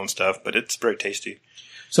mouthfeel and stuff, but it's very tasty.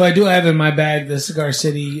 So I do have in my bag the Cigar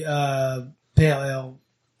City Pale Ale.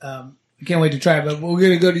 I can't wait to try it, but we're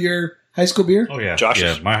going to go to your high school beer. Oh yeah, Josh's?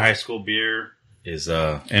 Yeah, my high school beer is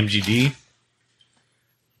MGD.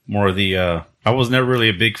 More of the. I was never really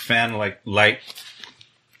a big fan of like light.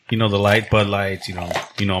 The light Bud Lights. You know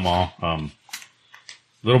them all. A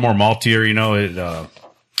little more maltier. It. I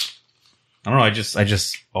don't know. I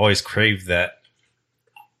just always craved that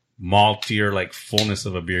maltier, like fullness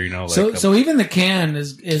of a beer. You know, like So even the can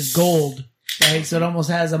is gold, right? So it almost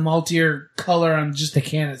has a maltier color on just the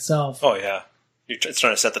can itself. Oh yeah, it's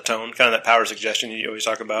trying to set the tone, kind of that power suggestion you always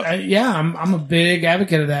talk about. Yeah, I'm a big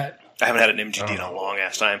advocate of that. I haven't had an MGD in a long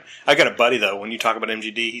ass time. I got a buddy though. When you talk about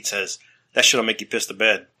MGD, he says that shit'll make you piss the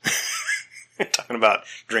bed. Talking about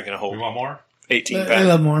drinking a whole you want more? 18 I pack.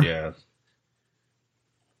 love more. Yeah.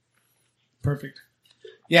 Perfect.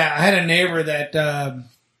 Yeah, I had a neighbor that that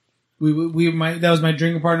was my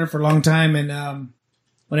drinking partner for a long time, and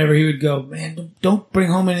whenever he would go, man, don't bring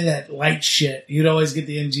home any of that light shit. He'd always get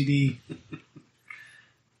the MGD.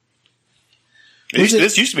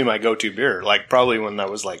 This used to be my go-to beer. Like probably when I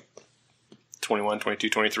was like 21, 22,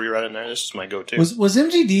 23, right in there. This is my go-to. Was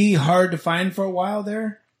MGD hard to find for a while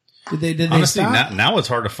there? Did they Honestly, stop? now it's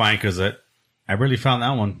hard to find because I really found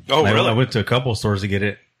that one. Oh, really? I went to a couple of stores to get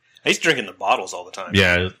it. I used to drink in the bottles all the time.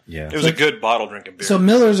 Yeah. It was a good bottle drinking beer. So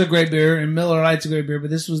Miller's a great beer, and Miller Lite's a great beer,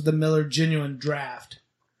 but this was the Miller Genuine Draft.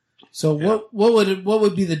 So what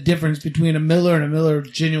would be the difference between a Miller and a Miller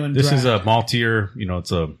Genuine This Draft? is a maltier. You know,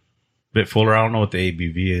 it's a bit fuller. I don't know what the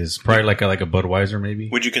ABV is. Probably like a Budweiser, maybe.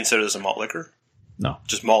 Would you consider this a malt liquor? No.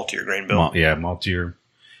 Just maltier grain bill. Maltier,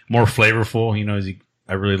 more flavorful. You know,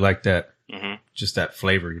 I really like that. Mm-hmm. Just that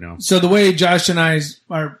flavor. You know. So the way Josh and I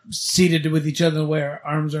are seated with each other, the way our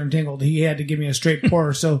arms are entangled, he had to give me a straight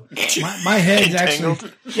pour. So my head's actually,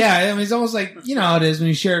 yeah, I mean, it's almost like, you know how it is when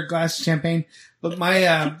you share a glass of champagne. But my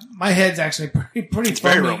head's actually pretty. It's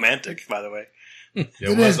very romantic, by the way. It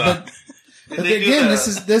is, but again,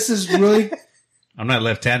 this is really I'm not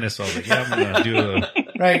left-handed, so I was like, yeah, I'm gonna do a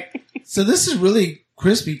right. So this is really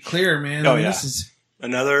crispy clear, man. Oh, I mean, yeah. This is,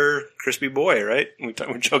 Another crispy boy, right?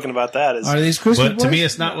 We're joking about that. are these crispy But to boys? me,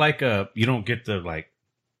 it's not like you don't get the like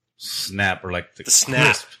snap or like The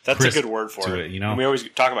snap. That's crisp a good word for to it. You know, We always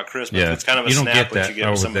talk about crisp, but yeah, it's kind of a you don't snap get what that you get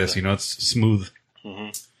over some this. of You know, it's smooth.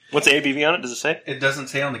 What's the ABV on it? Does it say? It doesn't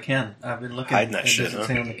say on the can. I've been looking. Hiding that it shit, doesn't huh?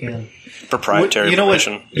 say on the can. Proprietary You know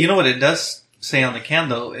information. what? You know what it does say on the can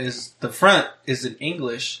though is the front is in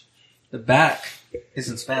English, the back is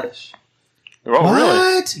in Spanish. Oh, really?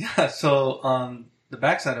 What? Yeah. So on the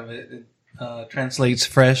back side of it, it translates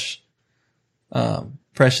fresh,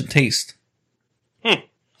 fresh in taste.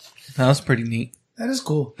 That was pretty neat. That is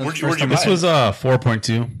cool. Where'd you buy This it? was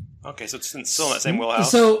 4.2. Okay, so it's still in that same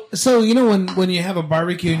wheelhouse. So you know when you have a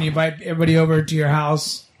barbecue and you invite everybody over to your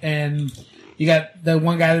house and you got the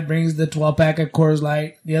one guy that brings the 12-pack of Coors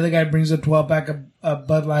Light, the other guy brings a 12-pack of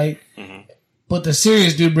Bud Light, but the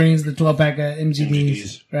serious dude brings the 12-pack of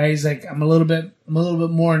MGDs, right? He's like, I'm a little bit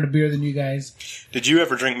more into beer than you guys. Did you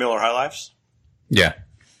ever drink Miller High Lifes? Yeah,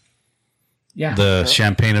 Yeah. the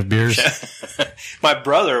champagne of beers. My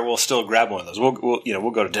brother will still grab one of those. We'll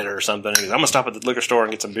go to dinner or something. He goes, I'm gonna stop at the liquor store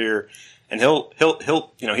and get some beer, and he'll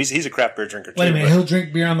he's a craft beer drinker too. Wait a minute, but he'll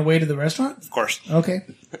drink beer on the way to the restaurant? of course, Okay.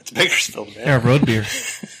 it's Bakersfield, man. Yeah, road beer.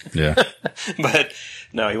 Yeah, But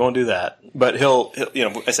no, he won't do that. But he'll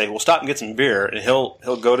I say we'll stop and get some beer, and he'll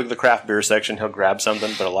go to the craft beer section. He'll grab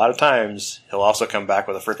something, but a lot of times he'll also come back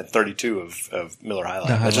with a freaking 32 of Miller High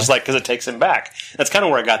Life. It's just like because it takes him back. That's kind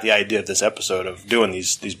of where I got the idea of this episode of doing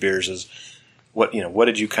these beers. Is what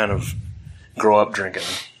did you kind of grow up drinking?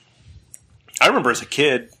 I remember as a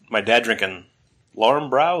kid, my dad drinking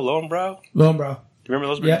Lowenbrow. Lowenbrow. Do you remember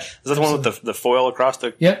those beers? Yeah, Is that the one with the foil across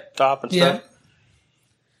the Yep. top and stuff?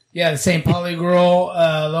 Yeah, the St. Pauli Girl,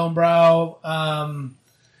 Lowenbrow.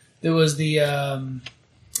 There was the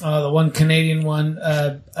one Canadian one.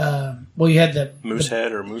 Well, you had the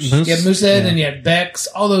Moosehead or Moose. You had Moosehead and you had Beck's.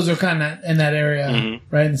 All those are kind of in that area,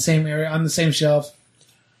 right? In the same area, on the same shelf.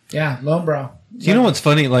 Yeah, Lowenbrow. You know what's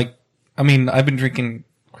funny? Like, I mean, I've been drinking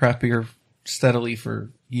craft beer steadily for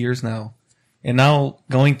years now, and now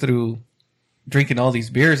going through drinking all these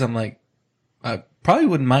beers, I'm like, I probably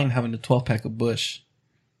wouldn't mind having a 12-pack of Busch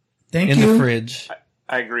Thank in you. the fridge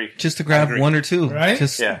I agree. just to grab one or two. Right?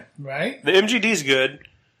 Just, Yeah. Right? The MGD's good,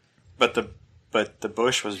 but the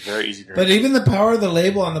Busch was very easy to drink. But even the power of the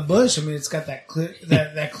label on the Busch, I mean, it's got that clear,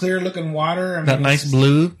 that clear looking water. I mean, that nice it's-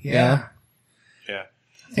 blue. Yeah. Yeah.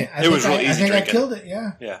 I It was real I easy think I drinking. killed it,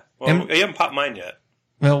 yeah. Yeah. Well, you haven't popped mine yet.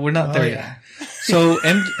 Well, we're not Oh, there yeah. yet. So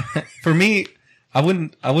for me, I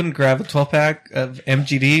wouldn't grab a 12-pack of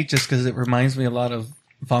MGD just because it reminds me a lot of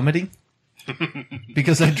vomiting.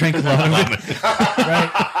 Because I drank a lot of it.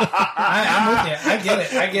 Right. I'm with you. I get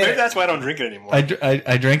it. Maybe it. that's why I don't drink it anymore.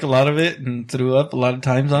 I drank a lot of it and threw up a lot of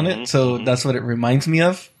times on it. So that's what it reminds me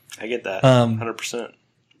of. I get that. 100%.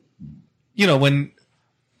 You know, when,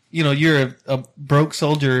 you're a broke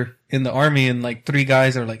soldier in the army and like three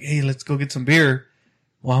guys are like, hey, let's go get some beer.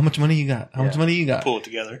 Well, how much money you got? How much money you got? Pull it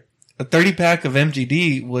together. a 30-pack of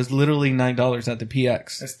MGD was literally $9 at the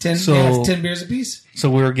PX. That's 10. So, yeah, that's 10 beers a piece. So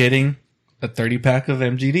we were getting a 30-pack of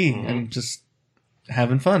MGD and just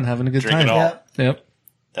having fun, having a good Drink time. it all. Yeah. Yep.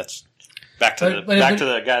 That's back to But- to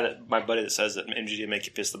the guy my buddy that says that MGD make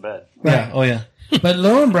you piss the bed. Yeah. Oh yeah. But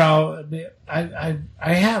Lowenbrow,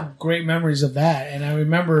 I have great memories of that, and I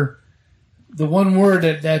remember the one word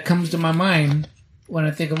that comes to my mind when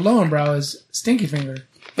I think of Lowenbrow is stinky finger.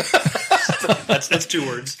 That's 2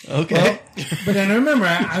 words. Okay. But then I remember,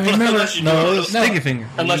 Unless you no, do it it, was stinky finger.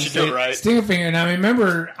 unless you do it right. stinky finger, and I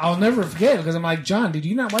remember, I'll never forget it because I'm like, John, did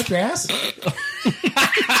you not wipe your ass?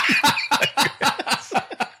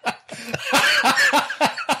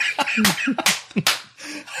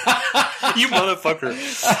 You motherfucker.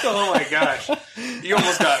 Oh my gosh. You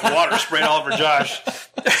almost got water sprayed all over Josh.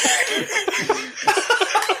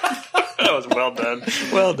 That was well done.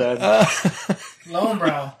 Well done.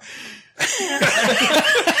 Lowenbrow.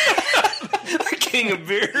 The king of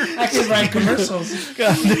beer. I can write commercials.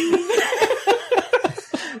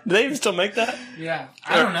 Do they even still make that? Yeah,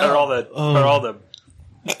 I don't know. Or all the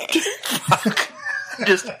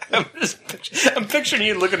I'm picturing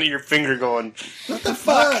you looking at your finger going, What the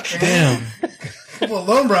fuck? Damn. Well,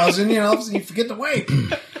 Lowenbrow's in here, and all of a sudden you forget to wipe.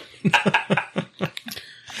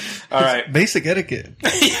 all right. Basic etiquette.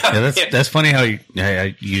 Yeah, that's funny how you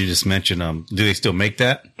just mentioned do they still make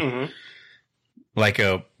that? Mm-hmm. Like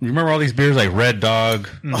remember all these beers like Red Dog,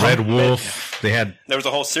 Red Wolf. They had There was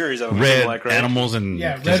a whole series of them. red Like, right? animals and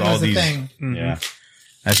Yeah, just red all was the these. thing. Yeah,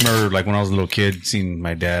 I just remember like when I was a little kid, seeing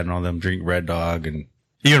my dad and all them drink Red Dog and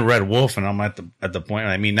even Red Wolf, and I'm at the point.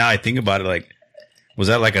 I mean, now I think about it, like, was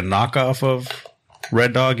that like a knockoff of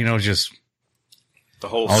Red Dog? You know, just The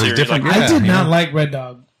whole all these series. different. Like, I Yeah, did you not know? like Red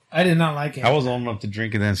Dog. I did not like it. I was old enough to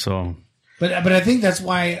drink it then, so But I think that's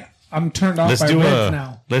why I'm turned off let's by do Red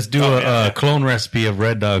now. a clone recipe of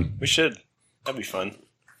Red Dog. we should. That'd be fun.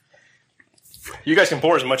 You guys can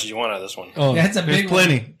pour as much as you want out of this one. Oh, That's a there's big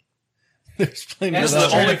plenty. one. There's plenty. That's, of the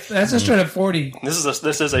that. only- that's a straight up 40. This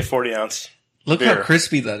is a 40 ounce. Look beer. how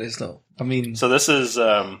crispy that is, though. I mean, So this is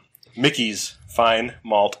Mickey's Fine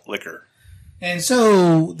Malt Liquor. And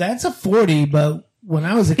so that's a 40, but when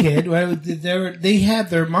I was a kid, they had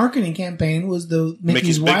their marketing campaign was the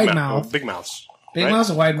Mickey's Big Wide Mouth. Mouth. Big Mouths. Big right?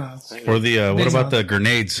 Mouths or Wide Mouths? Or the what Big about Mouth. the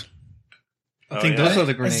grenades? I think yeah. those are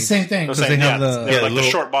the It's grenades. the same thing. Those Because same- they have yeah, the- they're yeah, like the little-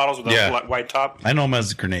 short bottles with the yeah. white top. I know them as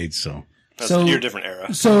the grenades, so That's So- your different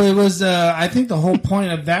era. So it was, I think the whole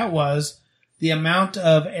point of that was the amount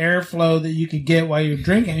of airflow that you could get while you're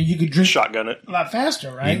drinking. You could drink Shotgun it. a lot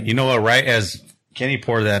faster, right? you know what? Right as Kenny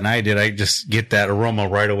poured that, and I did, I just get that aroma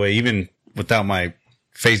right away, even without my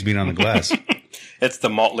face being on the glass. It's the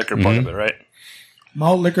malt liquor part of it, right?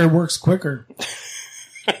 Malt liquor works quicker.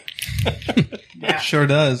 Sure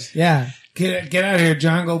does. Yeah. Get out of here,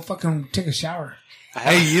 John. Go fucking take a shower.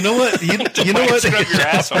 Hey, you know what? You know what? Scrub your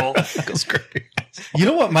asshole. Goes great. You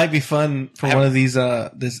know what might be fun for one of these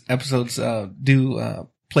this episodes?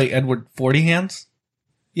 Play Edward 40 Hands.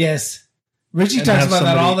 Yes. Richie And talks have about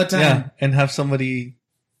that all the time. Yeah, and have somebody.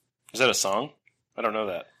 Is that a song? I don't know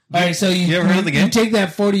that. All right, so You ever heard of the game? You take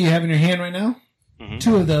that 40 you have in your hand right now, Mhm.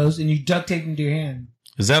 2 of those, and you duct tape them to your hand.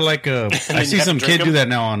 Is that like then I you see have some to drink kid do them? that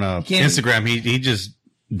now on can't- Instagram. He just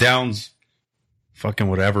downs fucking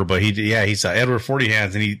whatever, but he saw Edward 40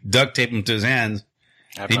 Hands and he duct taped them to his hands.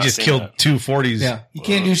 I've He not just seen killed that. 2 40s. Yeah. You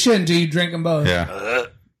can't do shit until you drink them both. Yeah.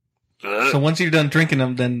 So once you're done drinking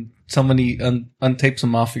them, then somebody untapes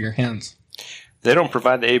them off of your hands. They don't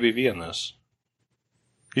provide the ABV on this.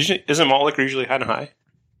 Usually, isn't malt liquor usually high and high?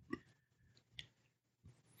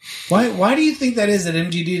 Why do you think that is that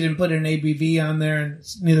MGD didn't put an ABV on there and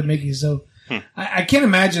neither Mickey? So I can't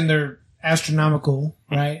imagine they're astronomical,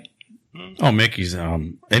 right? Oh, Mickey's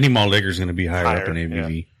any malt liquor is going to be higher up in Higher,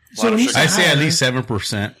 ABV. So when you I say higher, at least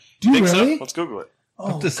 7%. do you Think so? really? Let's Google it.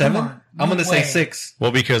 Oh, Up to come 7? on. I'm No going to say way. 6.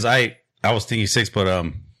 Well, because I was thinking 6, but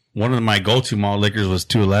one of my go-to malt liquors was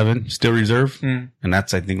 211 Still Reserve, and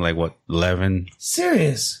that's I think like what 11.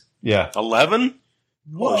 Serious? Yeah. 11?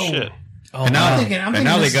 Whoa. Oh shit! Oh, And now, I'm thinking and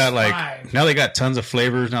now this they is got like 5. now they got tons of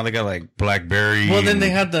flavors. Now they got like blackberry. Well, then and- they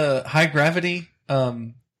had the high gravity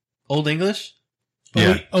Old English.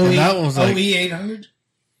 yeah. And that was like- OE 800?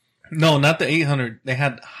 No, not the 800. They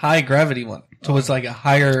had high gravity one. So it's like a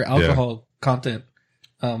higher alcohol content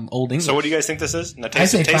Old English. So what do you guys think this is? Now, I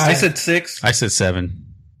say taste five. I it. said 6. I said 7.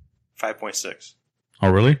 5.6. Oh,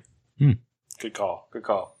 really? Good call. Good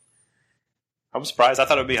call. I'm surprised. I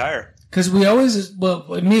thought it would be higher. Because we always, well,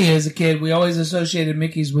 me as a kid, we always associated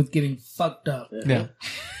Mickey's with getting fucked up, Yeah.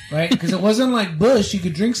 right? Because it wasn't like Bush. You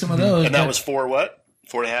could drink some of those. And that but- was 4 what?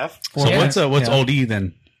 4.5? So Yeah. what's Yeah. OD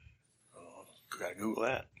then? Gotta Google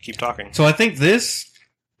that. Keep talking. So I think this,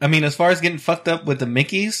 I mean, as far as getting fucked up with the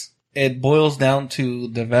Mickeys, it boils down to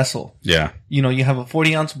the vessel. Yeah. You know, you have a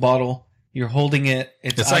 40-ounce bottle. You're holding it.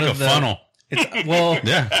 It's like a funnel. It's, well,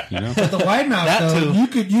 Yeah. You know? But the wide mouth, That though,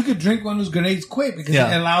 too. you could drink one of those grenades quick because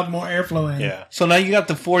Yeah. it allowed more airflow in. Yeah. so now you got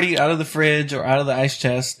the 40 out of the fridge or out of the ice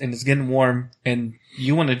chest, and it's getting warm, and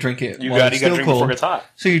you want to drink it. You while got it's to still drink cold. before it gets hot.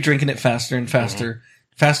 So you're drinking it faster and faster.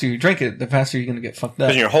 The faster you drink it, the faster you're going to get fucked up.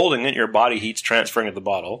 Because you're holding it, your body heat's transferring to the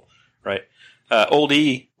bottle, right? Old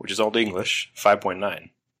E, which is Old English, 5.9.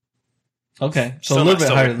 Okay, so Still a little not- bit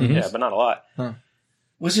still higher good. than Yeah, this. but not a lot.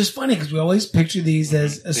 Which is funny because we always picture these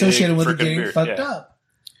as associated with it frickin' getting beer, fucked yeah. up.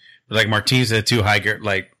 Like Martine said too,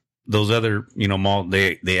 like those other, you know, malt,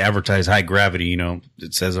 they advertise high gravity, you know,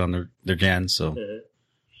 it says on their cans. So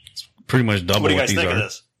it's pretty much double What do you what guys these think are. of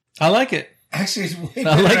this? I like it. Actually, it's way I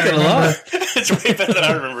better like than it a remember. lot. It's way better than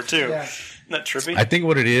I remember, too. Yeah. Isn't that trippy? I think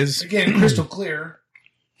what it is, Again, crystal clear.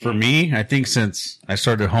 for me, I think since I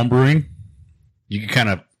started homebrewing, you can kind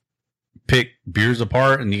of pick beers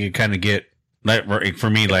apart and you can kind of get, like, for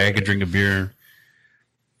me, like I could drink a beer,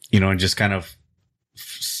 you know, and just kind of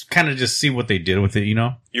just see what they did with it, you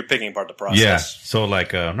know? You're picking apart the process. Yeah. So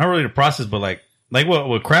like, not really the process, but like what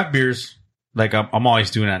with craft beers, like I'm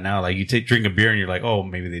always doing that now. Like you drink a beer and you're like, oh,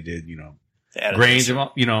 maybe they did, you know, They added grains, this.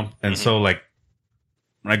 you know, and so like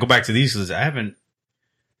when I go back to these, 'cause I haven't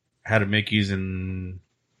had a Mickey's in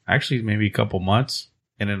actually maybe a couple months,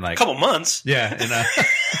 and then like A couple months. yeah, and I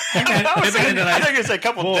thought you were going to say a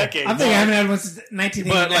couple decades. I think I haven't had one since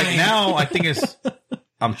 1989. but like now I think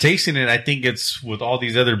I'm tasting it. I think it's with all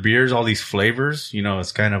these other beers, all these flavors. You know,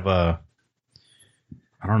 it's kind of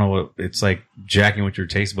I don't know what it's like jacking with your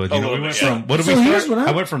taste buds. You A know, we little went bit, from what did So we here's start? what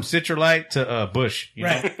I went from Citrulite to Bush. You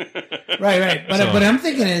know? Right. Right. But So- but I'm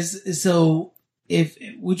thinking is so if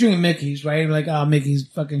we're drinking Mickey's, right? Like, oh, Mickey's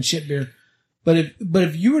fucking shit beer. But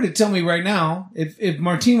if you were to tell me right now, if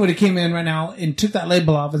Martine would have came in right now and took that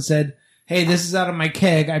label off and said, "Hey, this is out of my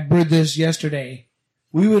keg. I brewed this yesterday,"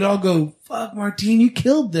 we would all go, "Fuck, Martine, you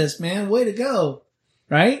killed this, man. Way to go!"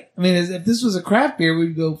 Right? I mean, if this was a craft beer,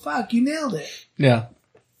 we'd go, "Fuck, you nailed it." Yeah,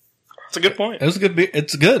 That's a good point. it was a good beer.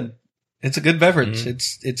 It's good. It's a good beverage.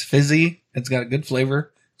 Mm-hmm. It's fizzy. It's got a good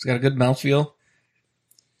flavor. It's got a good mouthfeel.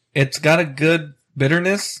 It's got a good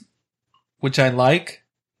bitterness, which I like.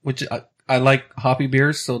 Which I like hoppy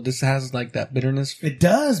beers, so this has like that bitterness It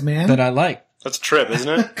does, man. that I like. That's a trip, isn't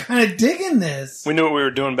it? kind of digging this. We knew what we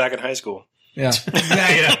were doing back in high school. Yeah,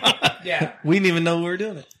 Exactly. Yeah. we didn't even know we were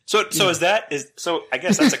doing it. So so I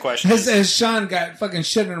guess that's a question. As Sean got fucking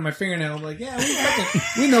shit under my fingernail, I'm like, yeah,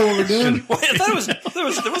 we know what we're doing. Wait, I thought it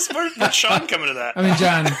was where's Sean coming to that? I mean,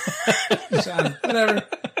 John, whatever.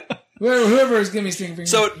 Whoever is giving me sting fingers.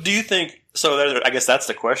 So do you think? I guess that's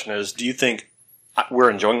the question: is do you think we're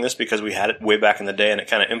enjoying this because we had it way back in the day and it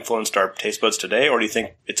kind of influenced our taste buds today, or do you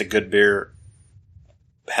think it's a good beer,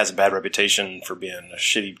 has a bad reputation for being a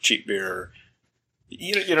shitty cheap beer?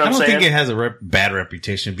 You know what I I'm don't saying? think it has a bad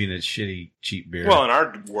reputation being a shitty cheap beer. Well, in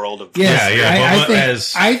our world of yes,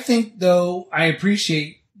 yeah, I think though I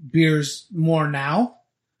appreciate beers more now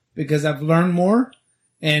because I've learned more,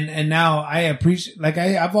 and now I appreciate. Like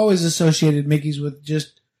I've always associated Mickey's with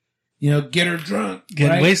just get her drunk,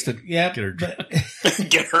 Getting right? wasted. Yeah, Get her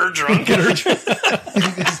get her drunk.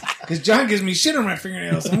 because John gives me shit on my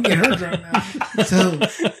fingernails, so I'm getting her drunk now. So,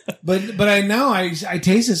 but I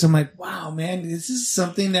taste this. I'm like, wow, man, this is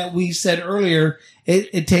something that we said earlier.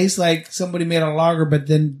 It tastes like somebody made a lager, but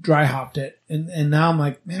then dry hopped it, and now I'm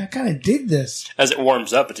like, man, I kind of dig this. As it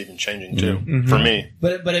warms up, it's even changing too for me.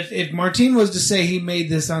 But if Martine was to say he made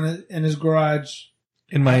this in his garage,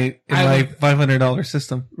 In my I would- $500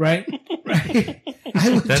 system. right, I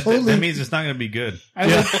would that totally. means it's not going to be good. I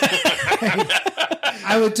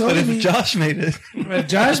would But totally. if be, Josh made it, if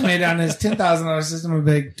Josh made it on his $10,000 system, I'd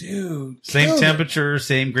be like, dude, Same killed it. temperature,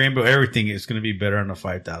 same grain, but everything is going to be better on a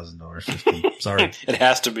 $5,000 system. Sorry. It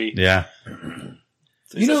has to be. Yeah.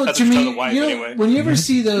 You know, That's to what you me, tell the wife anyway. when you ever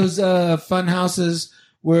see those fun houses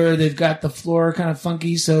where they've got the floor kind of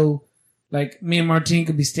funky, so like me and Martine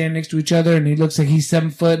could be standing next to each other, and he looks like he's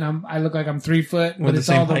 7 foot, and I look like I'm 3 foot, With but the it's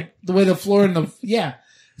same all height. the way the floor and the yeah.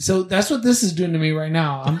 So that's what this is doing to me right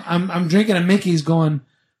now. I'm drinking a Mickey's, going,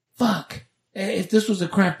 fuck. If this was a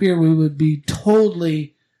craft beer, we would be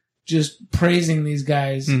totally just praising these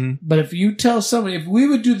guys. Mhm. But if you tell somebody, if we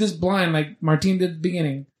would do this blind like Martine did at the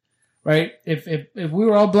beginning, right? If we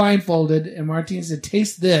were all blindfolded and Martine said,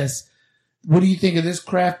 taste this, what do you think of this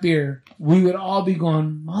craft beer? We would all be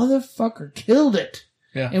going, motherfucker, killed it.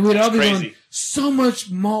 Yeah. And we'd all be crazy. going, so much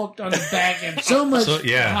malt on the back end, so much. So,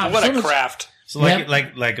 yeah. hop, What so a much- craft. So like,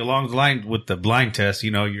 Yep. like along the line with the blind test,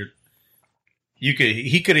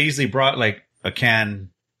 he could have easily brought like a can,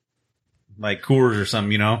 like Coors or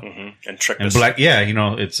something, you know, and trick and us. black. Yeah, you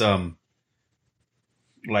know, it's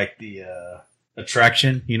like the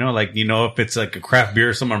attraction, you know, like, you know, if it's like a craft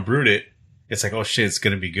beer, someone brewed it, it's like, oh shit, it's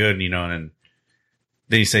gonna be good, you know, and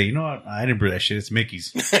then you say, you know what, I didn't brew that shit, it's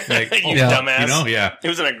Mickey's. Like, You dumbass. you know, yeah. It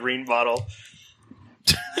was in a green bottle.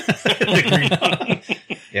 The green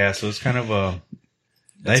bottle. Yeah, so it's kind of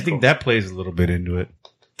I think cool. that plays a little bit into it.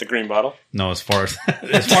 The green bottle? No, as far as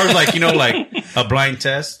like, you know, like a blind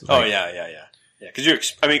test. Oh, Like, yeah.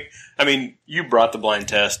 Because I mean, you brought the blind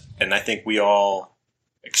test, and I think we all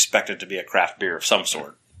expected it to be a craft beer of some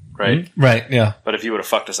sort, right? Right, yeah. But if you would have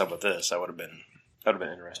fucked us up with this, that would have been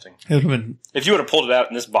interesting. It would have been. If you would have pulled it out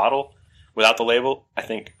in this bottle without the label, I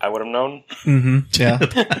think I would have known. Yeah.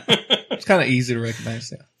 It's kind of easy to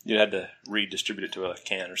recognize, yeah. You'd had to redistribute it to a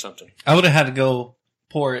can or something. I would have had to go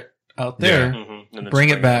pour it out there, And then bring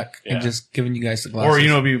it back, Yeah. and just giving you guys the glasses. or, you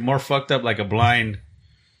know, it'd be more fucked up like a blind,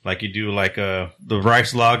 like you do like the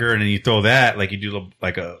rice lager and then you throw that, like you do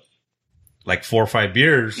like 4 or 5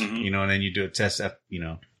 beers, you know, and then you do a test, you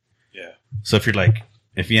know. Yeah. So if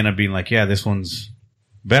you end up being like, yeah, this one's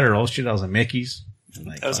better. Oh shit, that was a Mickey's. I'm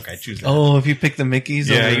like, That was fuck, I choose that. Oh, if you pick the Mickeys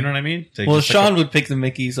yeah, over... you know what I mean? So Well, just Sean like would pick the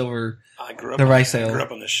Mickeys over... I grew up The rice ale. I grew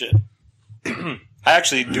up on this shit. I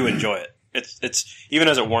actually do enjoy it. It's even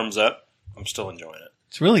as it warms up, I'm still enjoying it.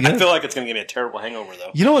 It's really good. I feel like it's going to give me a terrible hangover,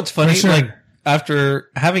 though. You know what's funny? For sure. Like, after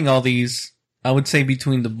having all these, I would say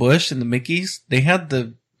between the Bush and the Mickeys, they had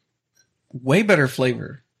the way better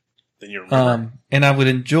flavor. Than you remember. And I would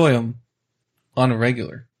enjoy them on a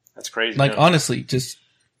regular. That's crazy. Like, man. honestly, just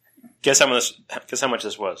Guess how much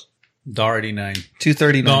this was. $1.89.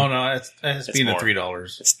 $2.39. No, it's been more.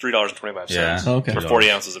 $3. It's $3.25 Yeah. Okay. for 40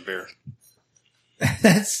 ounces of beer.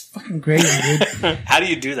 That's fucking crazy, dude. How do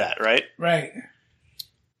you do that, right? Right.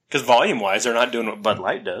 Because volume-wise, they're not doing what Bud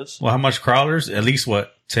Light does. Well, how much crawlers? At least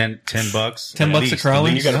what? $10? $10 At a least, crowler?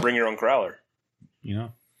 Then you got to Yeah. bring your own crowler. You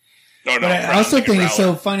know? No, But I also think it's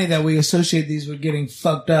so funny that we associate these with getting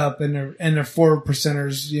fucked up and they're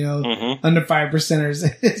 4%ers, you know, Mm-hmm. under 5%ers.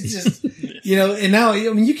 It's just, you know, and now, I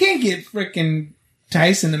mean, you can't get freaking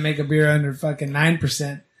Tyson to make a beer under fucking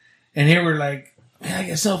 9%. And here we're like, man, I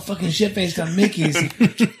get so fucking shit-faced on Mickey's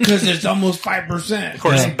because it's almost 5%. Of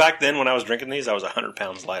course, Yeah. back then when I was drinking these, I was 100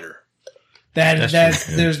 pounds lighter. That's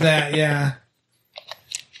There's that, yeah.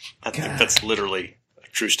 I think that's literally a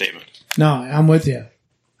true statement. No, I'm with you.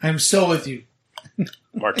 I'm so with you.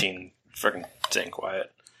 Martine freaking staying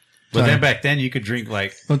quiet. But then back then you could drink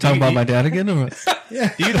like Don't talk about my dad again? Or what?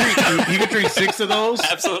 you could drink 6 of those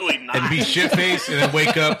Absolutely not. and be shit faced and then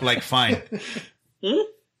wake up like fine.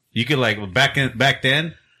 You could like back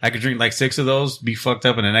then I could drink like 6 of those, be fucked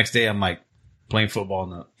up, and the next day I'm like playing football in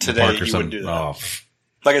the Today, park or you something. would do that. Oh,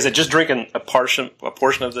 Like I said, just drinking a portion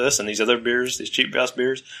of this and these other beers, these cheap ass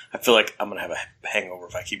beers, I feel like I'm gonna have a hangover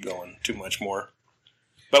if I keep going too much more.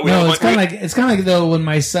 But we No, don't it's kind of like though when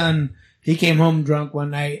my son, he came home drunk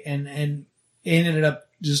one night and ended up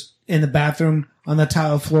just in the bathroom on the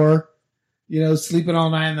tile floor, you know, sleeping all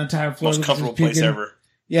night on the tile floor. most comfortable place puking. ever.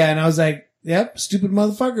 Yeah, and I was like, yep, stupid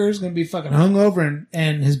motherfucker is going to be fucking hungover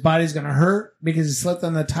and his body's going to hurt because he slept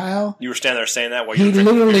on the tile. You were standing there saying that while you were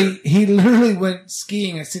drinking beer. He literally went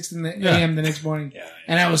skiing at 6 a.m. the next morning. Yeah.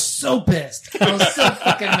 And I was so pissed. I was so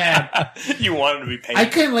fucking mad. You wanted to be painful. I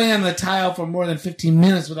couldn't lay on the tile for more than 15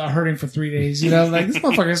 minutes without hurting for 3 days. You know, like this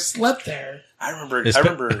motherfucker slept there. I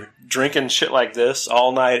remember drinking shit like this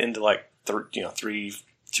all night into like 2,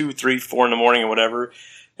 3, 4 in the morning or whatever,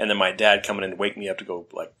 and then my dad coming in to wake me up to go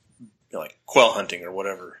like quail hunting or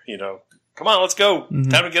whatever. You know, come on, let's go. Time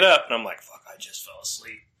to get up. And I'm like, fuck, I just fell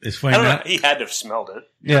asleep. it's I funny don't now. know. He had to have smelled it.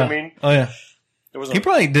 You Yeah. know what I mean? Oh, yeah. There was He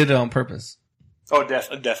probably did it on purpose.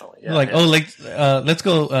 definitely. Yeah, Like, yeah. let's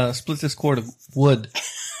go split this cord of wood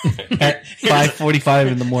at 5:45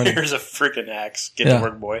 in the morning. Here's a freaking axe. Get Yeah. to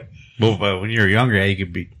work, boy. Well, but when you were younger, yeah,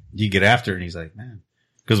 you get after it, and he's like, man,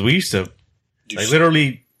 because we used to Do like shit.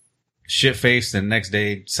 literally shit faced, and the next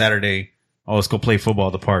day, Saturday, oh, let's go play football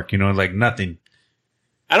at the park. You know, like nothing.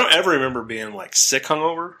 I don't ever remember being like sick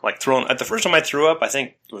hungover. Like throwing. At the first time I threw up, I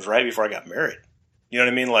think it was right before I got married. You know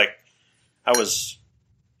what I mean? Like I was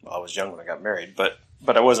young when I got married, but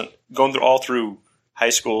I wasn't going through all through high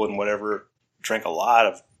school and whatever. Drank a lot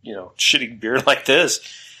of shitty beer like this,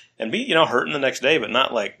 and be hurting the next day, but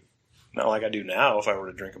not like I do now. If I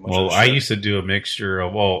were to drink a bunch Well, of I shit. used to do a mixture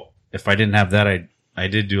of if I didn't have that, I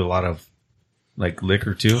did do a lot of like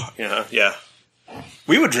liquor too. Yeah.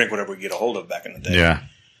 We would drink whatever we get a hold of back in the day. Yeah.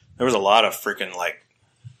 There was a lot of freaking like.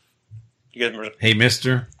 You guys remember? Hey,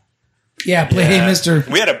 Mister. Yeah, play Hey Mister.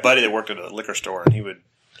 We had a buddy that worked at a liquor store, and he would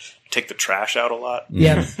take the trash out a lot.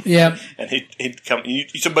 Yeah, yeah. And he'd come,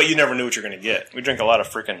 but you never knew what you're going to get. We drink a lot of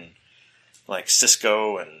freaking like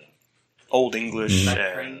Cisco and Old English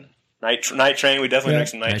and Night Train. We definitely drink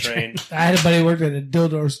some Night Train. I had a buddy who worked at a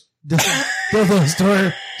dildo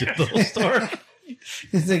store. Dildo store.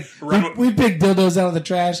 It's like we pick dildos out of the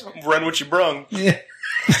trash. Run what you brung. Yeah.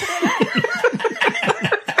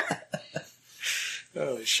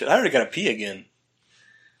 Holy shit! I already got to pee again.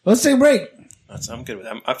 Let's take a break. I'm good with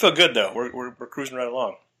that. I feel good though. We're cruising right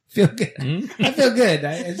along. Feel good. I feel good.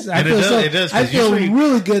 I feel usually,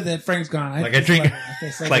 really good that Frank's gone. I drink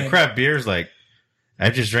so like good. craft beers. Like I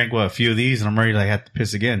just drank a few of these, and I'm ready to have to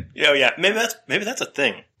piss again. Yeah. Maybe that's a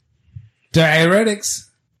thing, Diuretics.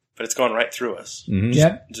 but it's going right through us. Mm-hmm.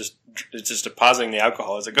 Yep. It's just depositing the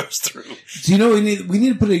alcohol as it goes through. So you know we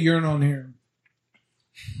need to put a urinal in here.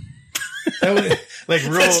 That would, Like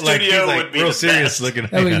real, That like, studio he's like would be real the serious best. looking.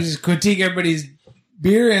 that would just critique everybody's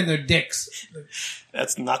beer and their dicks.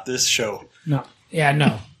 That's not this show. No. Yeah,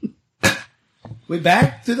 no. We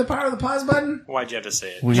back through the power of the pause button? Why'd you have to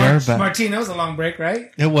say it? We are back. Martine, that was a long break,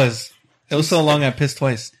 right? It was so long I pissed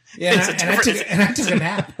twice. Yeah, It's and I took a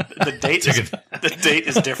nap. The date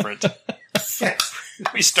is different.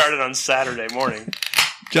 We started on Saturday morning,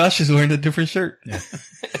 Josh is wearing a different shirt.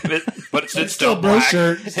 but it's Still still bro black.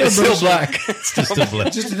 shirt. It's still black. Just a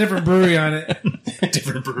blend. Just a different brewery on it.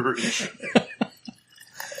 Different brewery.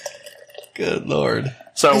 Good Lord.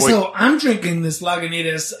 So I'm drinking this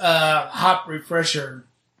Lagunitas hop refresher,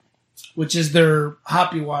 which is their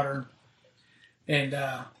hoppy water. And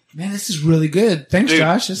man, this is really good. Thanks, Dude,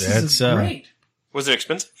 Josh. This is that's, great. was it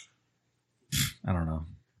expensive? I don't know.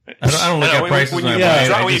 I don't look at prices when when I you, buy it.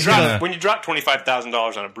 drop, I when, you just drop, kinda- when you drop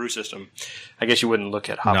 $25,000 on a brew system, I guess you wouldn't look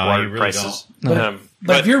at hop No, water you really prices.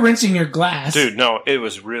 But if you're rinsing your glass, dude, no, it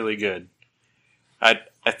was really good. I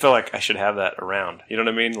feel like I should have that around. You know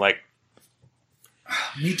what I mean? Like,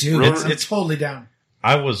 me too. Really? I'm totally down.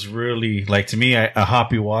 I was really like, to me, a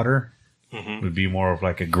hoppy water would be more of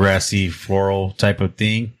like a grassy floral type of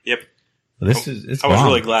thing. yep. But this is it's I was bomb.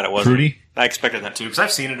 really glad it wasn't. Fruity. I expected that too because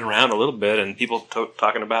I've seen it around a little bit and people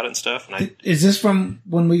talking about it and stuff. And I Is this from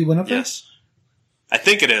when we went up there? yes, I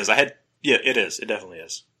think it is. It is. It definitely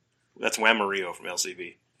is. That's Wamarillo from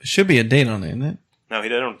LCB. Should be a date on it, isn't it? No, they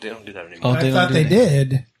don't do that anymore. Oh, I they thought don't they do that.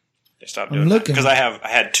 did. They stopped I'm doing that looking. because I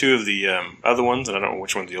had two of the other ones and I don't know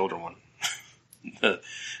which one's the older one.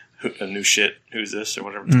 A new shit. Who's this or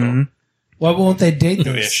whatever it's called. Why won't they date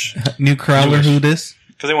this? Newish. New Crowler, Newish. who this?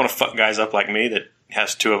 Because they want to fuck guys up like me that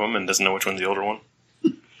has two of them and doesn't know which one's the older one.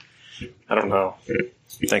 I don't know.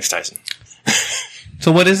 Thanks, Tyson.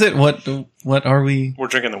 So what is it? What are we? We're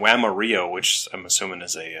drinking the Wamarillo, which I'm assuming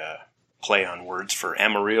is a play on words for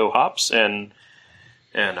Amarillo hops and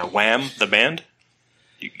Wham, the band.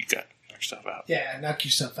 You got your stuff out. Yeah, knock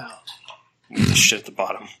yourself out. The shit at the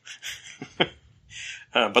bottom.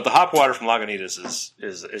 But the hop water from Lagunitas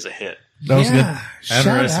is a hit. That was good. I Shout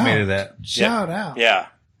underestimated out. that. Shout out. Yeah.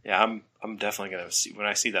 I'm definitely gonna see when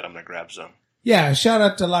I see that. I'm gonna grab some. Yeah, shout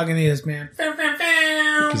out to Lagunitas, man.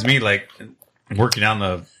 Because me, like, working on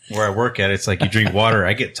where I work at, it's like you drink water.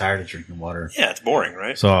 I get tired of drinking water. Yeah, it's boring,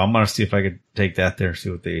 right? So I'm going to see if I could take that there,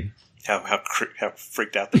 see what they... How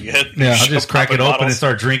freaked out they get. Yeah, I'll just crack it Popping open and bottles.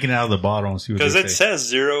 start drinking out of the bottle and see what Because they it say. says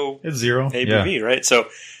zero It's zero. ABV, Yeah. right? So,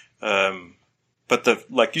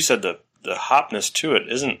 but like you said, the hopness to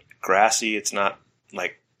it isn't grassy. It's not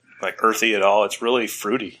like earthy at all. It's really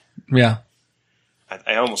fruity. Yeah,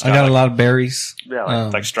 I almost I got like, a lot of berries. yeah,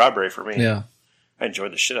 like strawberry for me. Yeah, I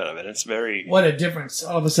enjoyed the shit out of it. It's very What a difference.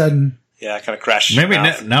 All of a sudden. yeah. I kind of crashed. Maybe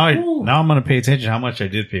now I'm going to pay attention how much I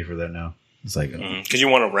did pay for that now. It's like... because you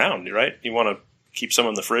want to round, right? You want to keep some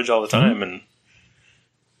in the fridge all the time, and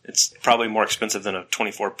it's probably more expensive than a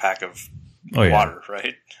 24-pack of Oh, yeah. water,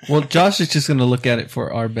 right? Well, Josh is just going to look at it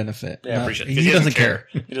for our benefit. Yeah, I Not- appreciate it, 'cause He he doesn't doesn't care.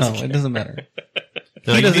 care. He doesn't No, care. it doesn't matter.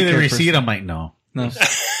 They're like, doesn't you need a care receipt? I'm like, no. No.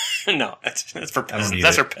 No, that's for don't peasants. need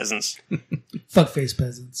That's it. for peasants. Fuckface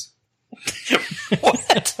peasants.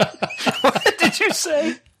 What did you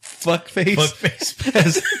say? Fuck face.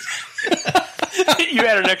 Fuckface. You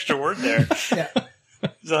had an extra word there. Yeah.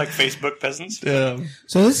 Is that like Facebook peasants? So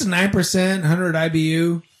this is 9%, 100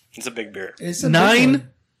 IBU. It's a big beer. It's a big 9? one.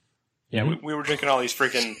 Yeah, we were drinking all these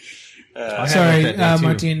freaking. I had Sorry, that day, too.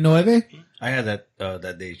 Martin Nueve. I had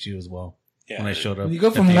that day too as well Yeah, when I showed up. When you go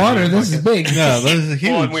at from the water, Asian this is market. big. Yeah, this is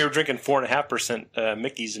huge. Well, and we were drinking 4.5%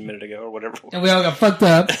 Mickey's a minute ago or whatever, And we all got fucked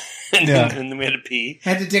up. and, Yeah. then, and then we had to pee.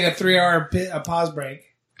 Had to take a 3-hour pause break.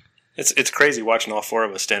 It's crazy watching all four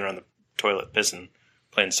of us stand around the toilet pissing,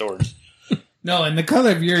 playing swords. No, and the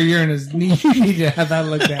color of your urine is you need to have that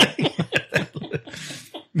looked at.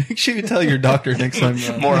 Make sure you tell your doctor next time.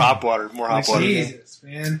 More hop water. More hop water. Jesus,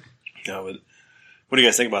 man. No, but what do you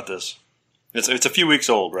guys think about this? It's a few weeks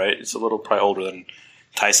old, right? It's a little probably older than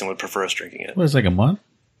Tyson would prefer us drinking it. What is it, like a month?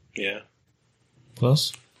 Yeah.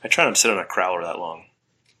 Close. I try not to sit on a crowler that long.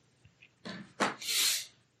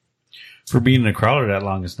 For being in a crawler that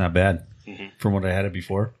long, it's not bad. From what I had it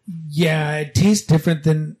before. Yeah, it tastes different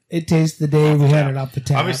than it tastes the day we had it off the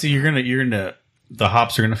tap. Obviously, you're gonna the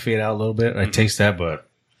hops are gonna fade out a little bit. I taste that, but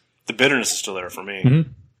The bitterness is still there for me. Mhm.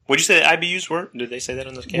 What'd you say the IBUs were? Did they say that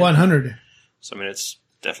in this can? 100. So, I mean, it's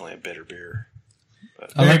definitely a bitter beer.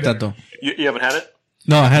 I like that though. You haven't had it?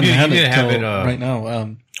 No, I haven't You had didn't it have till it, right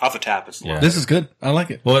now. Off the tap, it's Yeah. This is good. I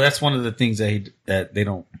like it. well, that's one of the things that they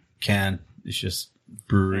don't can. It's just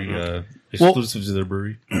brewery exclusive to their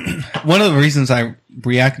brewery. One of the reasons I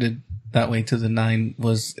reacted that way to the 9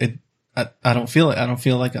 was I don't feel it. I don't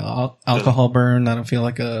feel like a alcohol burn. I don't feel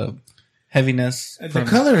like a heaviness. The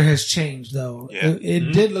color has changed, though. Yeah.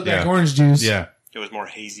 It did look like Yeah. orange juice. Yeah, It was more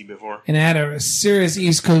hazy before. And it had a serious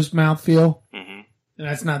East Coast mouthfeel. Mm-hmm. And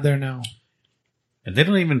that's not there now. and they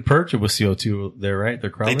don't even purge it with CO2 there, right? Their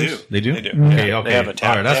crawlers. do. They do. They do. Okay. Yeah. Okay. They have a tap-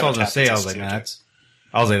 All right. That's they have what I a was gonna tap say. that I was says like, CO2. nah, that's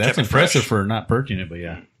Kept it impressive fresh. for not purging it, but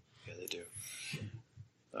yeah. Yeah, they do.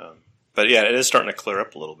 But yeah, it is starting to clear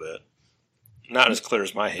up a little bit. Not as clear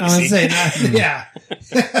as my hazy. I was going to say, yeah.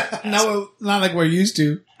 not like we're used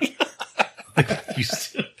to.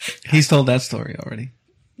 He's told that story already.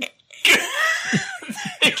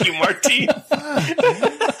 Thank you, Martine.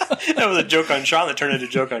 That was a joke on Sean that turned into a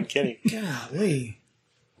joke on Kenny. Golly.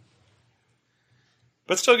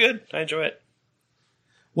 But still good. I enjoy it.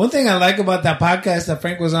 One thing I like about that podcast that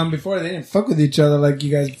Frank was on before, they didn't fuck with each other like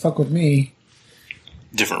you guys fuck with me.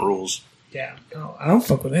 Different rules. Yeah. No, I don't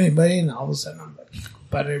fuck with anybody, and all of a sudden I'm like,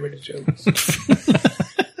 about everybody's jokes.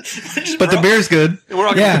 But the beer's good. We're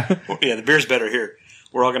all Yeah. gonna, yeah, the beer's better here.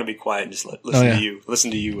 We're all going to be quiet and just listen yeah. to you.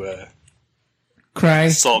 Listen to you. Cry.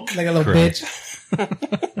 Sulk. Like a little Cry. bitch.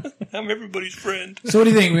 I'm everybody's friend. So what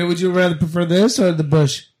do you think? Would you rather prefer this or the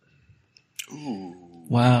Bush?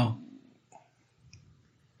 Wow.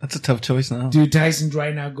 That's a tough choice now. Dude, Tyson's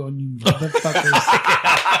right now going, you motherfuckers.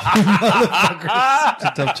 It's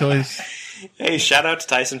a tough choice. Hey, shout out to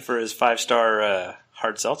Tyson for his 5-star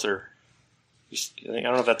hard seltzer. I don't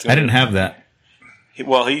know if that's. I didn't have that. He's.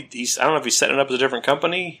 I don't know if he's setting it up as a different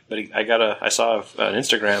company, but I saw an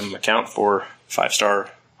Instagram account for 5-star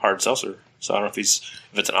hard seltzer. So I don't know if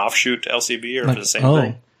it's an offshoot to LCB or if it's the same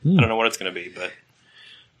thing. I don't know what it's going to be, but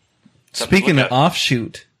Speaking of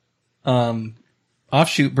offshoot,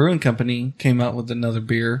 Offshoot Brewing Company came out with another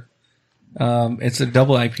beer. It's a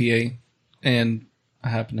double IPA, and I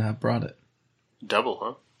happen to have brought it. double,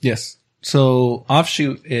 huh? Yes. So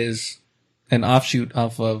Offshoot is an offshoot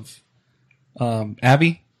off of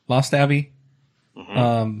Abbey, Lost Abbey.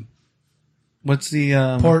 What's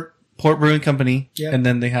the Port Brewing Company? Yep. And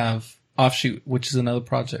then they have Offshoot, which is another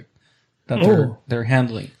project that they're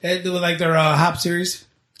handling. They do like their hop series.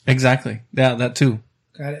 Exactly. Yeah, that too.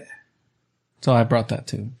 Got it. So I brought that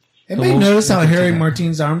too. Anybody we'll notice how look into hairy that.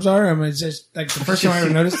 Martine's arms are? I mean, it's just like the first time I ever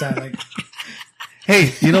noticed that. Like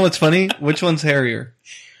Hey, you know what's funny? Which one's hairier?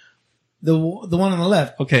 the one on the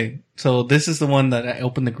left. Okay, so this is the one that I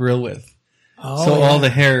opened the grill with. Oh, So yeah. all the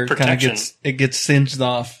hair kind of Protection. gets singed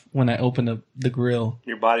off when I open the grill.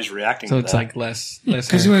 Your body's reacting So to it's that. like less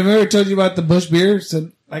Because hair. remember I told you about the Bush beer?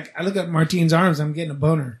 So like I look at Martine's arms, I'm getting a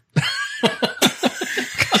boner.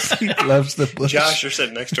 He loves the bush. Josh, you're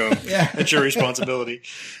sitting next to him. Yeah. It's your responsibility.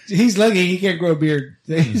 He's lucky he can't grow a beard.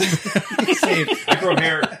 He's safe. I grow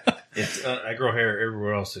hair. I grow hair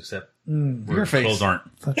everywhere else except where Your the face. clothes aren't.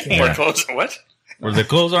 Fuck More yeah. close. What? Where the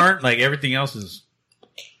clothes aren't, like everything else is.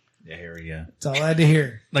 Yeah, hairy. Yeah, That's all I had to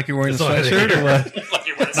hear. Like you're wearing a That's all I sweatshirt did. or what? Like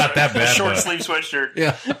you're wearing Not that a bad, short but- sleeve sweatshirt.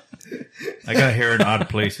 Yeah. I got hair in odd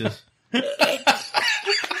places.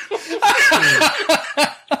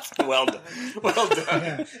 Well done. Well done.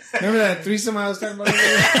 Yeah. Remember that threesome I was talking about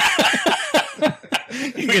earlier?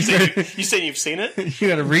 You saying you've seen it? You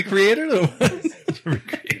got to recreate it? Or what?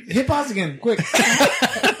 Hit pause again, quick.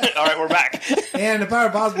 All right, we're back. And the power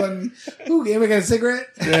pause button. Ooh, anybody got a cigarette?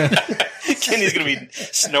 Kenny's going to be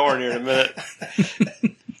snoring here in a minute.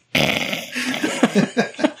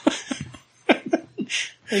 I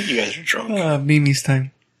think you guys are drunk. Mimi's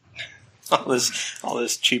time. All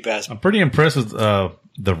this cheap ass. I'm pretty impressed with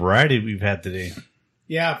the variety we've had today.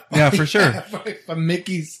 Yeah. Yeah, for sure. From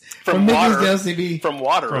Mickey's. From Mickey's water. to LCB. From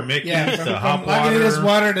water. From Mickey's Yeah, to from hop Lagunitas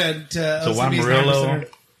water. water to LCB's Amarillo. Center.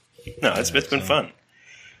 No, it's been fun.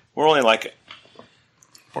 We're only like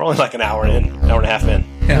an hour and a half in.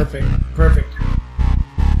 Yeah. Perfect.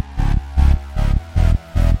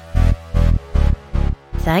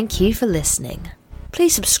 Thank you for listening.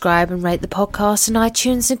 Please subscribe and rate the podcast on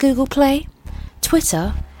iTunes and Google Play.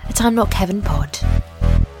 Twitter @I'mNotKevinPod.